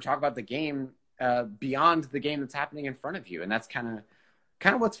about life or talk about the game beyond the game that's happening in front of you. And that's kind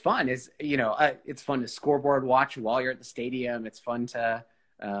of what's fun is, it's fun to scoreboard watch while you're at the stadium. It's fun to,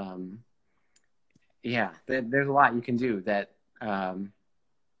 there's a lot you can do that.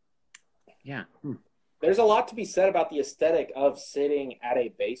 There's a lot to be said about the aesthetic of sitting at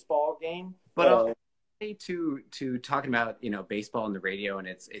a baseball game. But to talking about, baseball on the radio and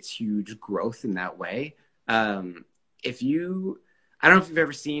its huge growth in that way. I don't know if you've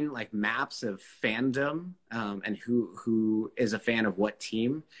ever seen maps of fandom and who is a fan of what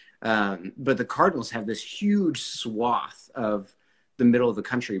team. But the Cardinals have this huge swath of the middle of the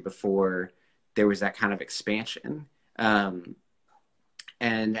country before there was that kind of expansion. And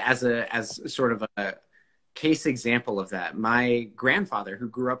as sort of a case example of that, my grandfather, who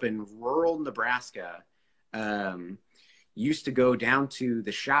grew up in rural Nebraska, used to go down to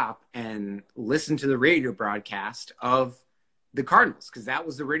the shop and listen to the radio broadcast of the Cardinals, because that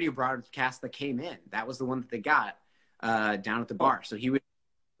was the radio broadcast that came in. That was the one that they got down at the bar. So he would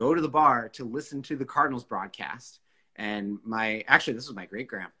go to the bar to listen to the Cardinals broadcast. And this was my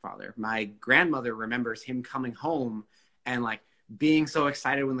great-grandfather. My grandmother remembers him coming home and being so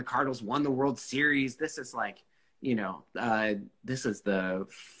excited when the Cardinals won the World Series. This is this is the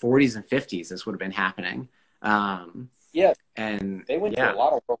 40s and 50s. This would have been happening. And they went to a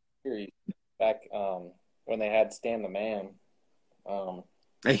lot of World Series back when they had Stan the Man. But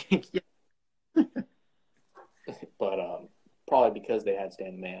probably because they had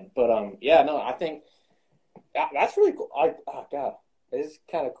Stan the Man. But I think that's really cool. It's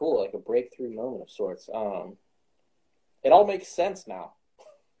kind of cool, a breakthrough moment of sorts. It all makes sense now.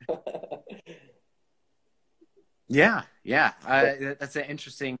 That's an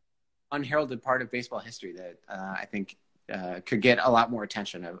interesting, unheralded part of baseball history that I think could get a lot more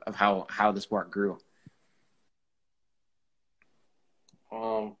attention of how the sport grew.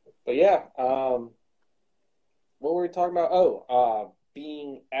 What were we talking about?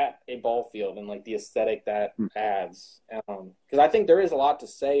 Being at a ball field and the aesthetic that adds. Because I think there is a lot to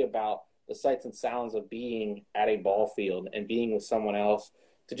say about the sights and sounds of being at a ball field and being with someone else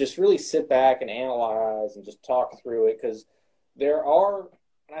to just really sit back and analyze and just talk through it. Because there are,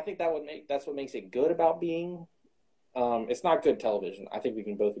 and I think that's what makes it good about being. It's not good television. I think we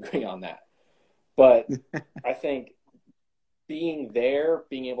can both agree on that. But I think being there,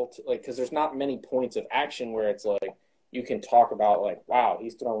 being able to because there's not many points of action where it's you can talk about wow,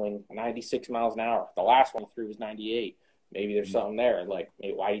 he's throwing 96 miles an hour. The last one he threw was 98. Maybe there's something there.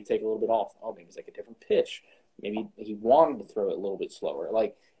 Maybe why did he take a little bit off? Oh, maybe it's a different pitch. Maybe he wanted to throw it a little bit slower.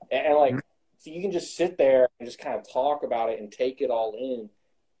 So you can just sit there and just kind of talk about it and take it all in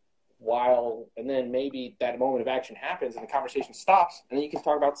and then maybe that moment of action happens and the conversation stops and then you can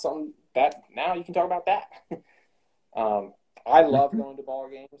talk about something that now you can talk about that. I love going to ball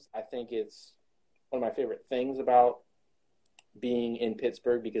games. I think it's one of my favorite things about being in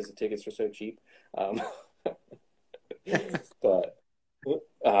Pittsburgh because the tickets are so cheap. Um, but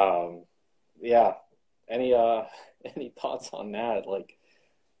yeah, any any thoughts on that? Like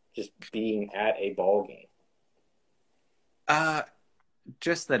just being at a ball game. Uh,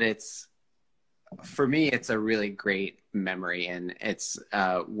 just that it's for me, it's a really great memory, and it's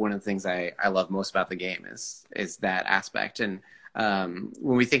one of the things I love most about the game is that aspect. And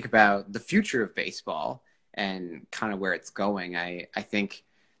when we think about the future of baseball and kind of where it's going, I think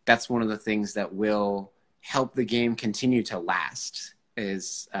that's one of the things that will help the game continue to last.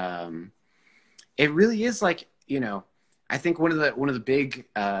 Is it really is like, I think one of the big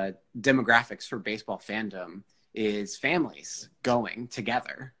demographics for baseball fandom is families going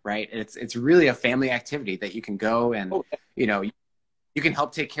together, right? It's really a family activity that you can go and Oh, you can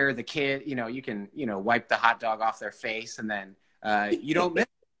help take care of the kid. You can wipe the hot dog off their face, and then you don't miss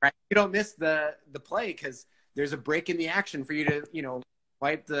right. You don't miss the play because there's a break in the action for you to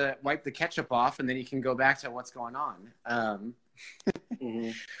wipe the ketchup off, and then you can go back to what's going on.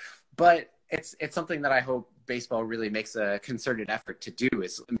 mm-hmm. But it's something that I hope baseball really makes a concerted effort to do,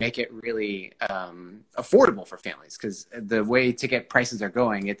 is make it really affordable for families, because the way ticket prices are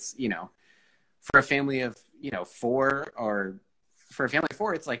going, it's for a family of four, or for a family of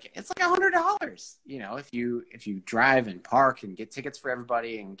four, it's like $100. If you drive and park and get tickets for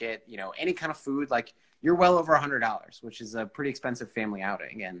everybody and get any kind of food, like you're well over $100, which is a pretty expensive family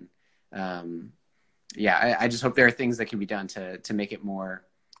outing. And yeah, I just hope there are things that can be done to make it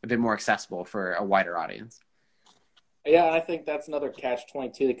a bit more accessible for a wider audience. Yeah, I think that's another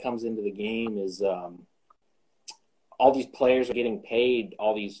catch-22 that comes into the game is all these players are getting paid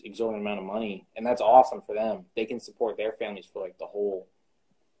all these exorbitant amount of money, and that's awesome for them. They can support their families for like the whole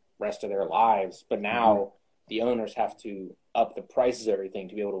rest of their lives. But now the owners have to up the prices of everything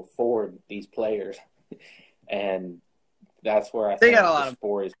to be able to afford these players, and that's where I They think got a lot the of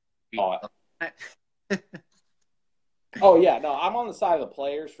sport is caught. Oh yeah, no, I'm on the side of the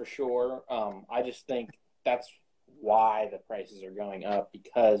players for sure. I just think that's why the prices are going up,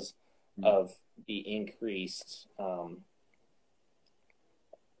 because of the increased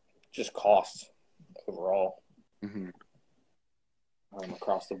just costs overall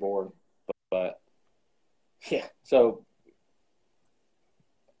across the board. But yeah, so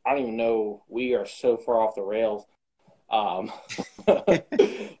I don't even know. We are so far off the rails. Um,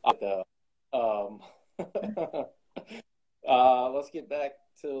 let's get back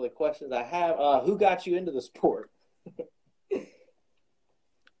to the questions I have. Who got you into the sport?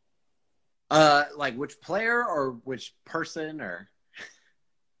 Like which player or which person, or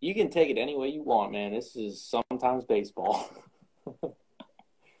You can take it any way you want, man. This is sometimes baseball.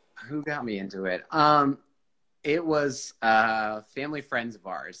 who got me into it? It was family friends of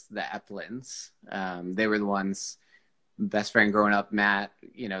ours, the Eplins. They were the ones, best friend growing up, Matt.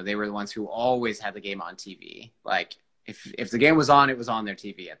 They were the ones who always had the game on TV. Like if the game was on, it was on their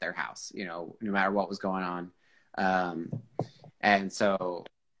TV at their house. No matter what was going on. And so,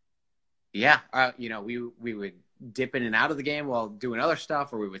 yeah, we would dip in and out of the game while doing other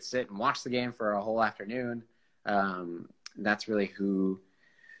stuff, or we would sit and watch the game for a whole afternoon. That's really who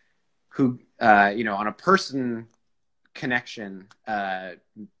on a person connection,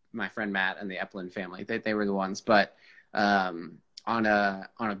 my friend Matt and the Eplin family, they were the ones. But on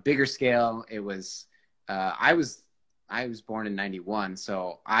a bigger scale, it was I was born in 91,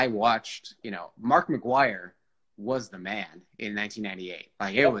 so I watched, Mark McGwire was the man in 1998.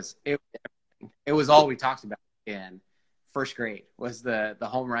 Like it was all we talked about in first grade, was the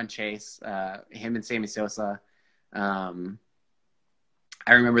home run chase, him and Sammy Sosa. I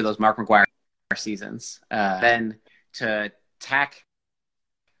remember those Mark McGwire seasons. Then to tack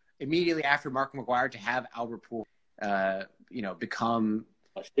immediately after Mark McGwire to have Albert Pujols, become,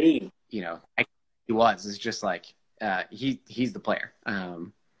 he was. It's just like he's the player.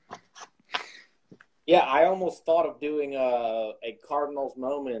 Yeah, I almost thought of doing a Cardinals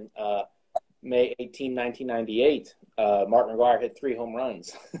moment. May 18, 1998. Mark McGwire hit 3 home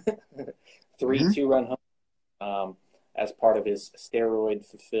runs, 3 2-run home. As part of his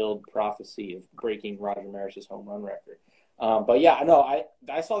steroid-fulfilled prophecy of breaking Roger Maris's home run record. But yeah, I know.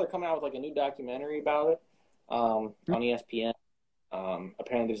 I saw they're coming out with like a new documentary about it on ESPN.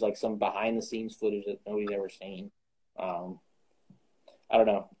 Apparently, there's like some behind-the-scenes footage that nobody's ever seen. I don't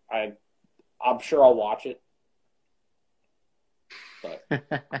know. I'm sure I'll watch it. But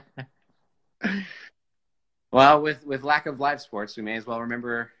well, with lack of live sports, we may as well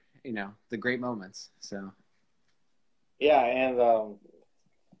remember the great moments. So. Yeah, and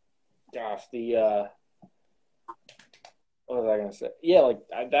gosh, what was I gonna say? Yeah, like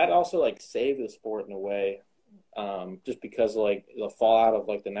that also like saved the sport in a way. just because of, like, the fallout of,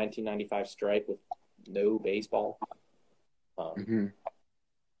 like, the 1995 strike with no baseball. Mm-hmm.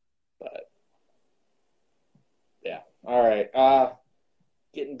 But yeah, all right.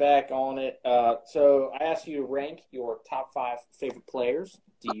 Getting back on it. So I asked you to rank your top 5 favorite players.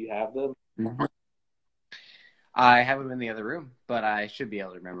 Do you have them? Mm-hmm. I have them in the other room, but I should be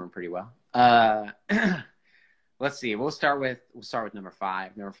able to remember them pretty well. Let's see. We'll start with number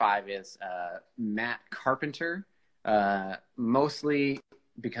 5. Number 5 is Matt Carpenter, mostly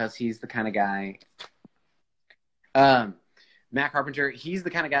because he's the kind of guy. Matt Carpenter, he's the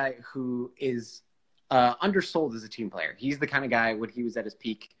kind of guy who is undersold as a team player. He's the kind of guy when he was at his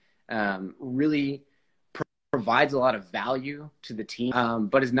peak, really provides a lot of value to the team,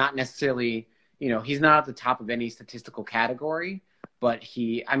 but is not necessarily, he's not at the top of any statistical category, but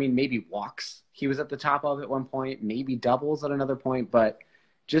maybe walks. He was at the top of at one point, maybe doubles at another point, but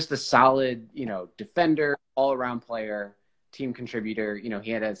just a solid, defender, all around player, team contributor.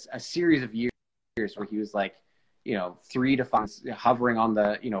 He had a series of years where he was like, 3 to 5, hovering on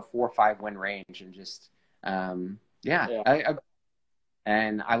the, 4 or 5 win range, and just, yeah.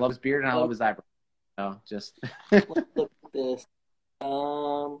 And I love his beard and I love his eyebrows. Just look at this.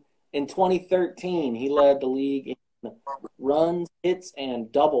 In 2013, he led the league in runs, hits,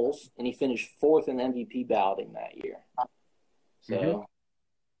 and doubles, and he finished 4th in MVP balloting that year. So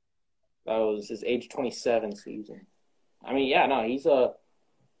that was his age 27 season.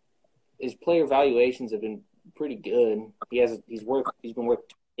 His player valuations have been pretty good. He's been worth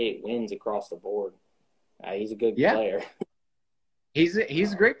 8 wins across the board. He's a good player. He's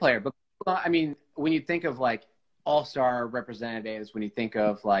a great player, but when you think of like all-star representatives, when you think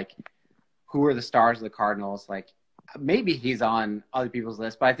of like who are the stars of the Cardinals, like maybe he's on other people's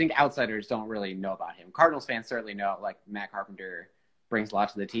list, but I think outsiders don't really know about him. Cardinals fans certainly know, like, Matt Carpenter brings a lot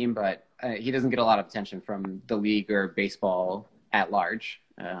to the team, but he doesn't get a lot of attention from the league or baseball at large.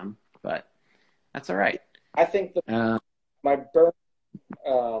 But that's all right. I think my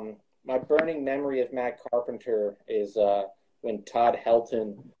burning memory of Matt Carpenter is when Todd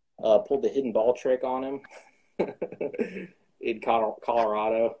Helton pulled the hidden ball trick on him in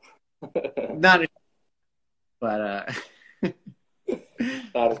Colorado. Not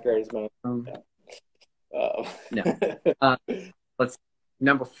as great as moment. No. Let's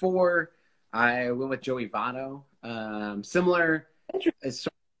number 4. I went with Joey Votto. Similar.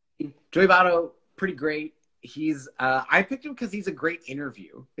 Joey Votto, pretty great. He's I picked him because he's a great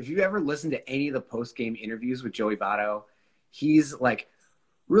interview. If you ever listen to any of the post-game interviews with Joey Votto, he's like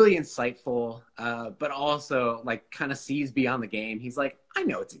really insightful, but also like kind of sees beyond the game. He's like, I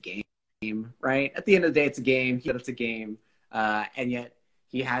know it's a game, right? At the end of the day, it's a game. It's a game, and yet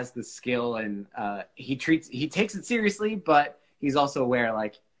he has the skill, and he takes it seriously, but he's also aware,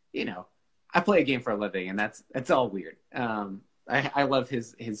 like, I play a game for a living, and that's all weird. I love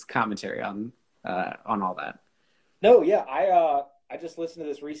his commentary on all that. No, yeah, I just listened to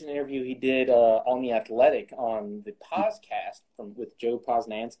this recent interview he did on The Athletic on the podcast with Joe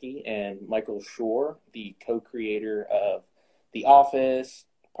Posnanski and Michael Schur, the co-creator of The Office,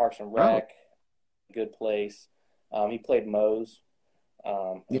 Parks and Rec, Good Place. He played Mose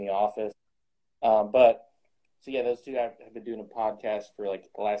in The Office. Those two have been doing a podcast for like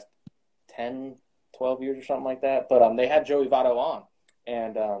the last 10, 12 years or something like that. But they had Joey Votto on,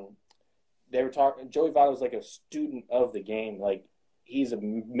 and they were talking. Joey Votto is like a student of the game. Like, he's a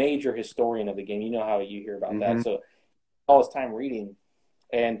major historian of the game. You know how you hear about that. So all his time reading.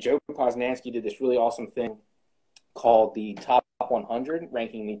 And Joe Posnanski did this really awesome thing called the Top 100,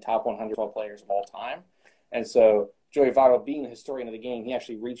 ranking the top 100 players of all time. And so Joey Votto, being a historian of the game, he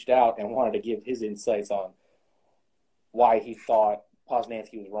actually reached out and wanted to give his insights on why he thought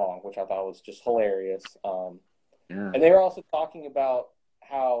Posnanski was wrong, which I thought was just hilarious. And they were also talking about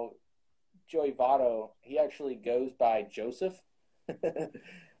how Joey Votto, he actually goes by Joseph to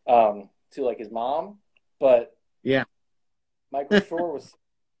like his mom, but Michael Schur was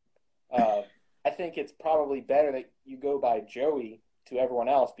I think it's probably better that you go by Joey to everyone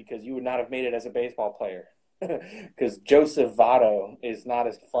else, because you would not have made it as a baseball player, because Joseph Votto is not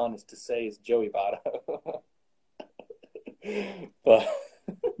as fun as to say as Joey Votto. But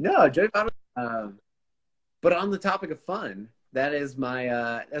no, Joey Votto. But on the topic of fun, that is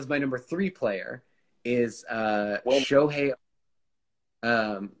my number 3 player is Shohei,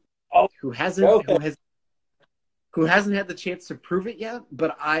 who hasn't had the chance to prove it yet,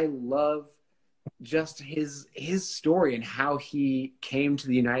 but I love just his story and how he came to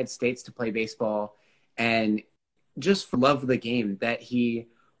the United States to play baseball, and just for love of the game, that he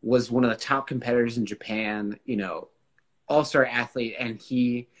was one of the top competitors in Japan, all-star athlete, and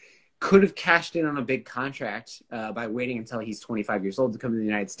he could have cashed in on a big contract by waiting until he's 25 years old to come to the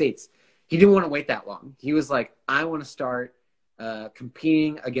United States. He didn't want to wait that long. He was like, I want to start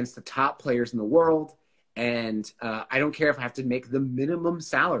competing against the top players in the world, and I don't care if I have to make the minimum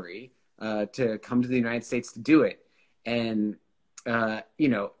salary to come to the United States to do it. And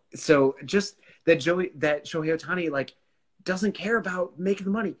so just that Shohei Ohtani like doesn't care about making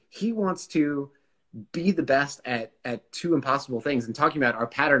the money. He wants to be the best at two impossible things. And talking about our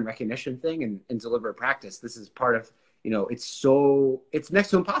pattern recognition thing and deliberate practice, this is part of, it's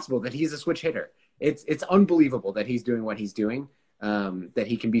next to impossible that he's a switch hitter. It's unbelievable that he's doing what he's doing, that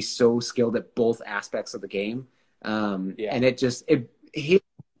he can be so skilled at both aspects of the game. And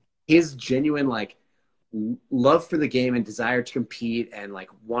his genuine like love for the game and desire to compete and like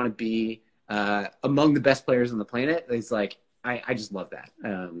want to be among the best players on the planet is like, I just love that.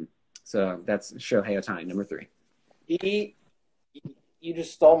 So that's Shohei Ohtani, number 3. You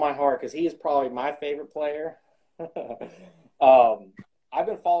just stole my heart because he is probably my favorite player. I've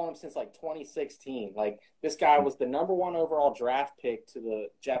been following him since like 2016. Like this guy was the number 1 overall draft pick to the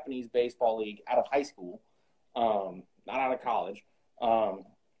Japanese Baseball League out of high school, not out of college.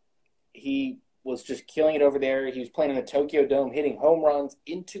 He was just killing it over there. He was playing in the Tokyo Dome, hitting home runs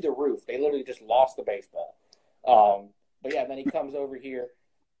into the roof. They literally just lost the baseball. But yeah, then he comes over here.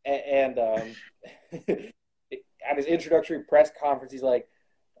 And at his introductory press conference, he's like,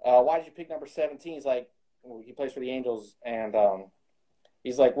 why did you pick number 17? He's like, well, he plays for the Angels. And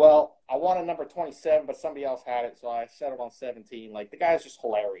he's like, well, I wanted number 27, but somebody else had it, so I settled on 17. Like, the guy's just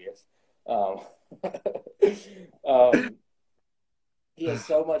hilarious. He has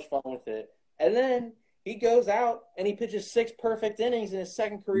so much fun with it. And then he goes out and he pitches 6 perfect innings in his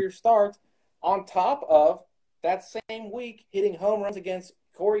second career start on top of that same week hitting home runs against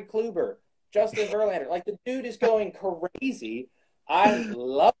Corey Kluber, Justin Verlander. Like, the dude is going crazy. I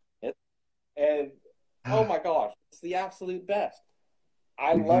love it. And, oh, my gosh, it's the absolute best.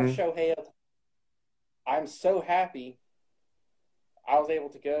 I love Shohei. I'm so happy I was able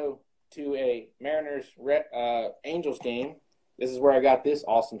to go to a Mariners Angels game. This is where I got this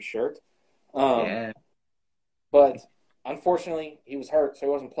awesome shirt. But, unfortunately, he was hurt, so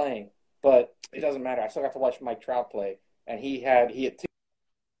he wasn't playing. But it doesn't matter. I still got to watch Mike Trout play. And he hit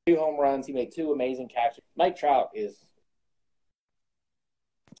 2 home runs. He made 2 amazing catches. Mike Trout is –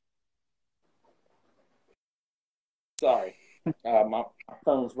 sorry. My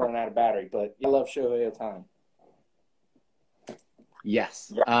phone's running out of battery. But I love Shohei Ohtani.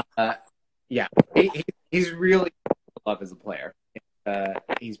 Yes. Yeah. He's really love as a player.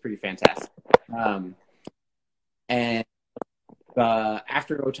 He's pretty fantastic. And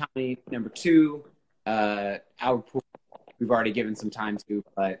after Ohtani, number 2, Albert Pujols, we've already given some time to,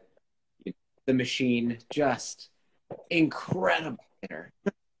 but the machine, just incredible hitter,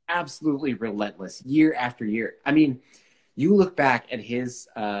 absolutely relentless year after year. I mean, you look back at his,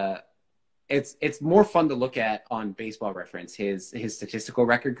 it's more fun to look at on Baseball Reference, his statistical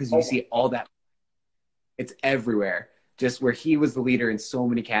record, because you see all that. It's everywhere, just where he was the leader in so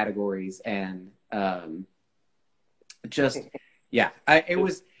many categories, and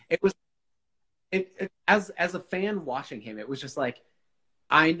as a fan watching him, it was just like,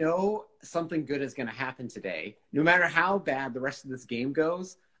 I know something good is going to happen today. No matter how bad the rest of this game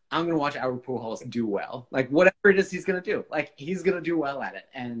goes, I'm going to watch Albert Pujols do well. Like, whatever it is he's going to do, like, he's going to do well at it.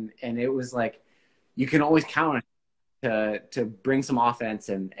 And it was like, you can always count on him to bring some offense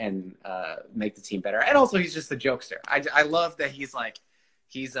and make the team better. And also, he's just a jokester. I love that he's like,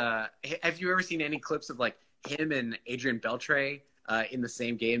 have you ever seen any clips of like him and Adrian Beltre in the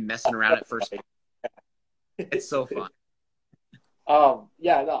same game messing around at first? It's so fun.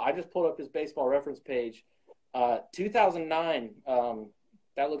 I just pulled up his Baseball Reference page. 2009,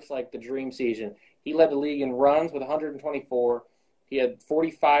 that looks like the dream season. He led the league in runs with 124. He had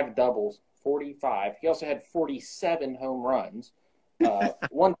 45 doubles, 45. He also had 47 home runs.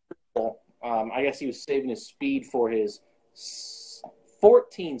 1 triple. I guess he was saving his speed for his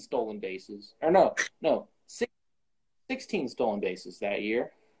 14 stolen bases. Or no, 16 stolen bases that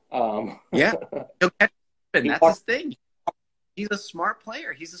year. Yeah. That's his thing. He's a smart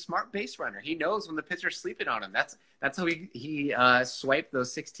player. He's a smart base runner. He knows when the pitcher's sleeping on him. That's how he swiped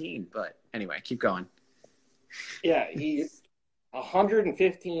those 16. But anyway, keep going. Yeah, he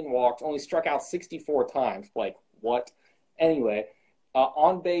 115 walks, only struck out 64 times. Like, what? Anyway,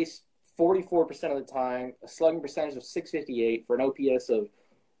 on base 44% of the time, a slugging percentage of 658 for an OPS of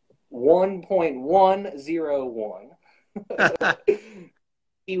 1.101.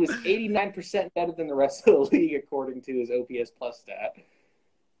 He was 89% better than the rest of the league, according to his OPS plus stat.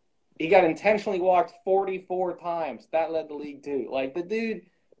 He got intentionally walked 44 times. That led the league, too. Like, the dude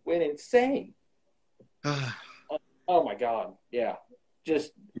went insane. Oh my God. Yeah.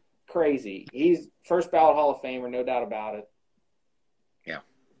 Just crazy. He's first ballot Hall of Famer, no doubt about it. Yeah.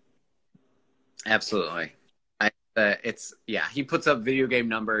 Absolutely. He puts up video game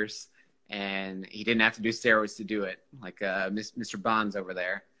numbers, and he didn't have to do steroids to do it, like Mr. Bonds over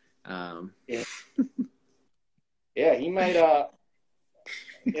there. Yeah. Yeah, he might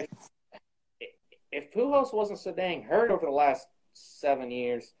if Pujols wasn't so dang hurt over the last 7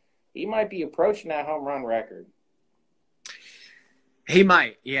 years, he might be approaching that home run record. He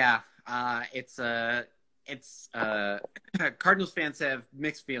might, yeah. Cardinals fans have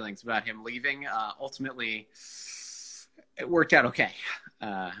mixed feelings about him leaving. Ultimately, it worked out okay.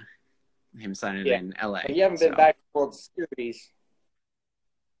 Him signing in LA. You haven't been back to the World Series,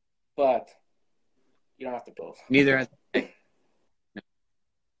 but you don't have to both. Neither has.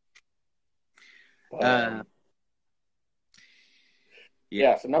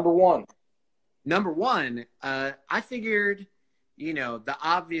 Yeah. So number one, I figured, the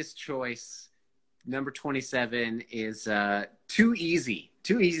obvious choice, number 27, is too easy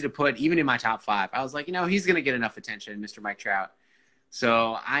to put even in my top 5. I was like, he's going to get enough attention, Mr. Mike Trout.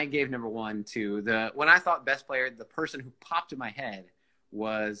 So I gave number 1 to when I thought best player, the person who popped in my head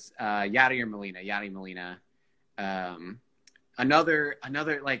was Yadier Molina. Another,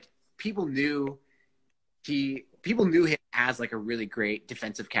 like, people knew him as like a really great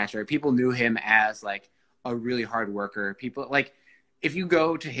defensive catcher. People knew him as like a really hard worker. People, like, if you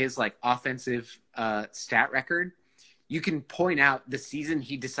go to his like offensive stat record, you can point out the season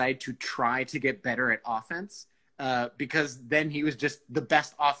he decided to try to get better at offense, because then he was just the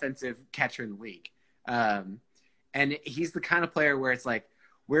best offensive catcher in the league. And he's the kind of player where it's like,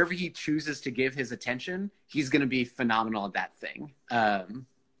 wherever he chooses to give his attention, he's going to be phenomenal at that thing. I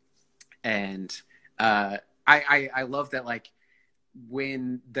love that, like,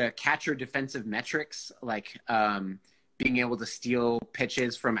 when the catcher defensive metrics, like being able to steal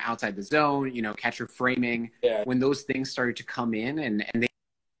pitches from outside the zone, catcher framing, when those things started to come in and they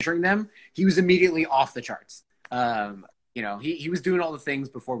measuring them, he was immediately off the charts. He was doing all the things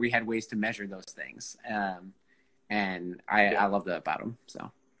before we had ways to measure those things. And I love that about him.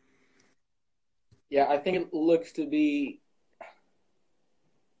 So. Yeah, I think it looks to be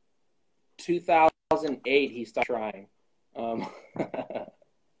 2008 he stopped trying.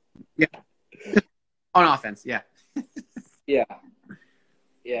 Yeah. On offense, yeah. Yeah,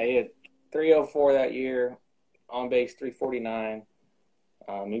 he had 304 that year, on base 349.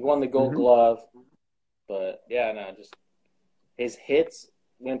 He won the Gold Glove, but just his hits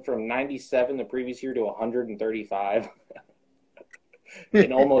went from 97 the previous year to 135,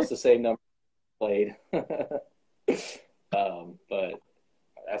 in almost the same number played. But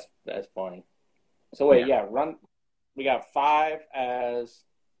that's funny. So wait, run. We got 5 as.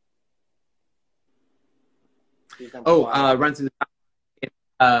 Runs in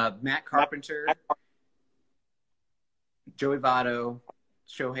the Matt Carpenter, Joey Votto,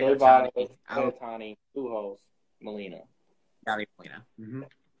 Shohei Ohtani, Pujols, Molina. Molina. Mm-hmm.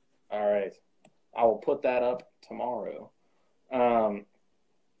 All right, I will put that up tomorrow.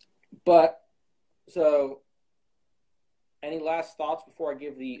 But so, any last thoughts before I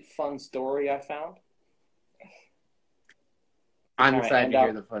give the fun story I found? I'm excited to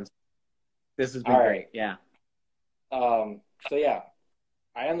hear the fun story. This has been great. Yeah.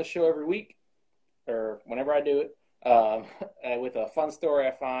 I end the show every week, or whenever I do it, with a fun story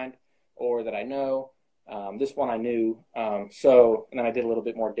I find or that I know. This one I knew, and then I did a little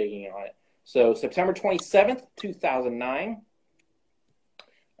bit more digging on it. So September 27th, 2009,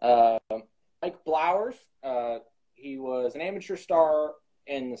 Mike Blowers, he was an amateur star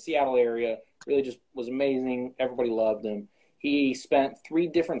in the Seattle area, really just was amazing. Everybody loved him. He spent 3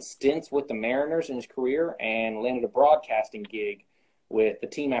 different stints with the Mariners in his career and landed a broadcasting gig with the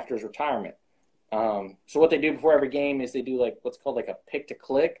team after his retirement. So what they do before every game is they do like what's called like a pick to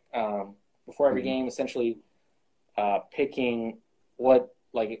click before every game, essentially picking what,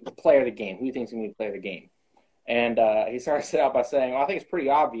 like, the player of the game, who he thinks is going to be the player of the game. And he started out by saying, well, I think it's pretty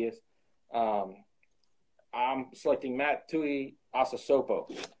obvious. I'm selecting Matt Tui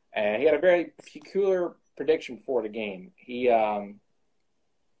Asasopo. And he had a very peculiar prediction before the game. He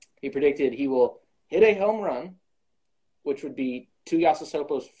predicted he will hit a home run, which would be Tui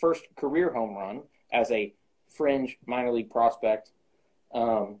Asasopo's first career home run as a fringe minor league prospect.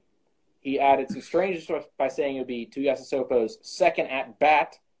 He added some strange stuff by saying it would be Tui Asasopo's second at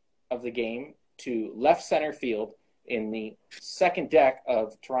bat of the game to left center field in the second deck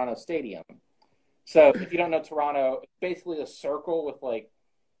of Toronto Stadium. So if you don't know Toronto, it's basically a circle with like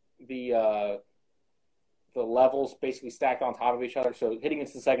the the levels basically stacked on top of each other. So hitting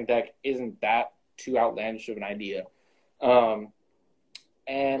into the second deck isn't that too outlandish of an idea.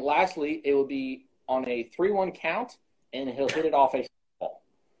 And lastly, it will be on a 3-1 count, and he'll hit it off a ball.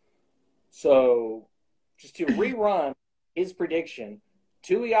 So just to rerun his prediction,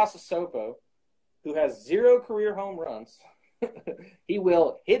 Tuiasa Sopo, who has 0 career home runs, he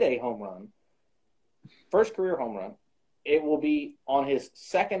will hit a home run, first career home run. It will be on his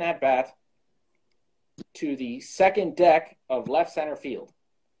second at-bat to the second deck of left center field.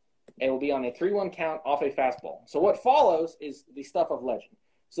 It will be on a 3-1 count off a fastball. So what follows is the stuff of legend.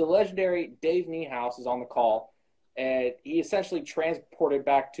 So the legendary Dave Niehaus is on the call, and he essentially transported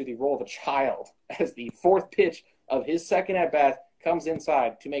back to the role of a child as the fourth pitch of his second at-bat comes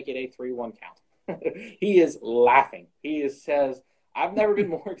inside to make it a 3-1 count. He is laughing. He says, I've never been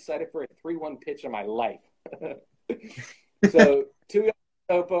more excited for a 3-1 pitch in my life. So Tuiasa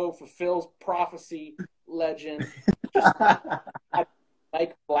Sopo fulfills prophecy, legend, just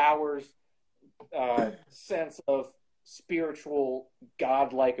Mike Flowers' sense of spiritual,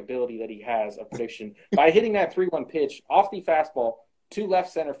 godlike ability that he has of prediction by hitting that 3-1 pitch off the fastball to left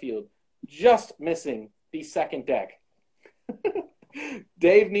center field, just missing the second deck.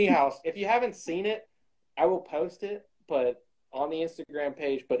 Dave Niehaus, if you haven't seen it, I will post it, but on the Instagram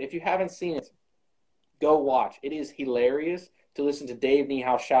page. But if you haven't seen it, go watch. It is hilarious to listen to Dave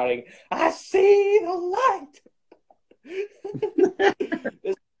Niehaus shouting, "I see the light."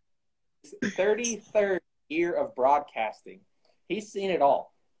 This is 33rd year of broadcasting. He's seen it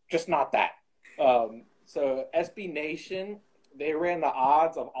all, just not that. So SB Nation, they ran the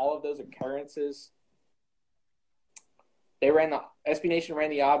odds of all of those occurrences. SB Nation ran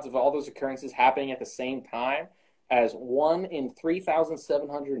the odds of all those occurrences happening at the same time as 1 in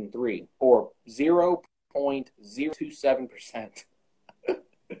 3,703, or 0.027%.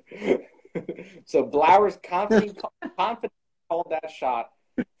 So Blowers confidently called that shot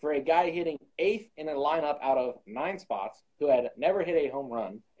for a guy hitting 8th in a lineup out of 9 spots, who had never hit a home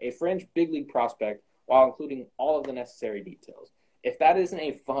run, a fringe big league prospect, while including all of the necessary details. If that isn't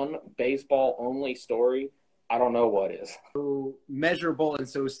a fun baseball-only story, I don't know what is. So measurable and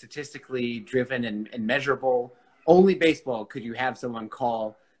so statistically driven and measurable. Only baseball could you have someone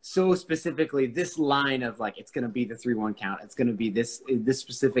call so specifically this line of like, it's going to be the 3-1 count. It's going to be this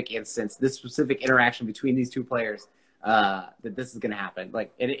specific instance, this specific interaction between these two players, that this is going to happen.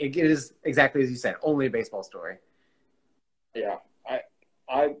 Like it is exactly as you said, only a baseball story. Yeah.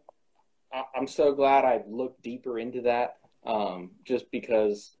 I'm so glad I looked deeper into that. Just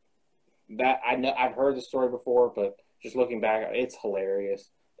because that I know I've heard the story before, but just looking back, it's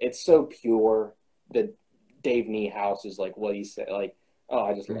hilarious. It's so pure that Dave Niehaus is like what he said. Like, oh,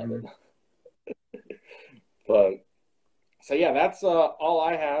 I just love it. But so yeah, that's all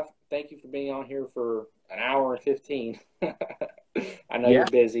I have. Thank you for being on here for an hour and 15. I know you're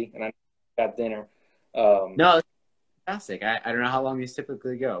busy, and I know you got dinner. No, it's fantastic. I don't know how long these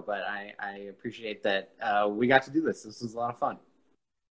typically go, but I appreciate that we got to do this. This was a lot of fun.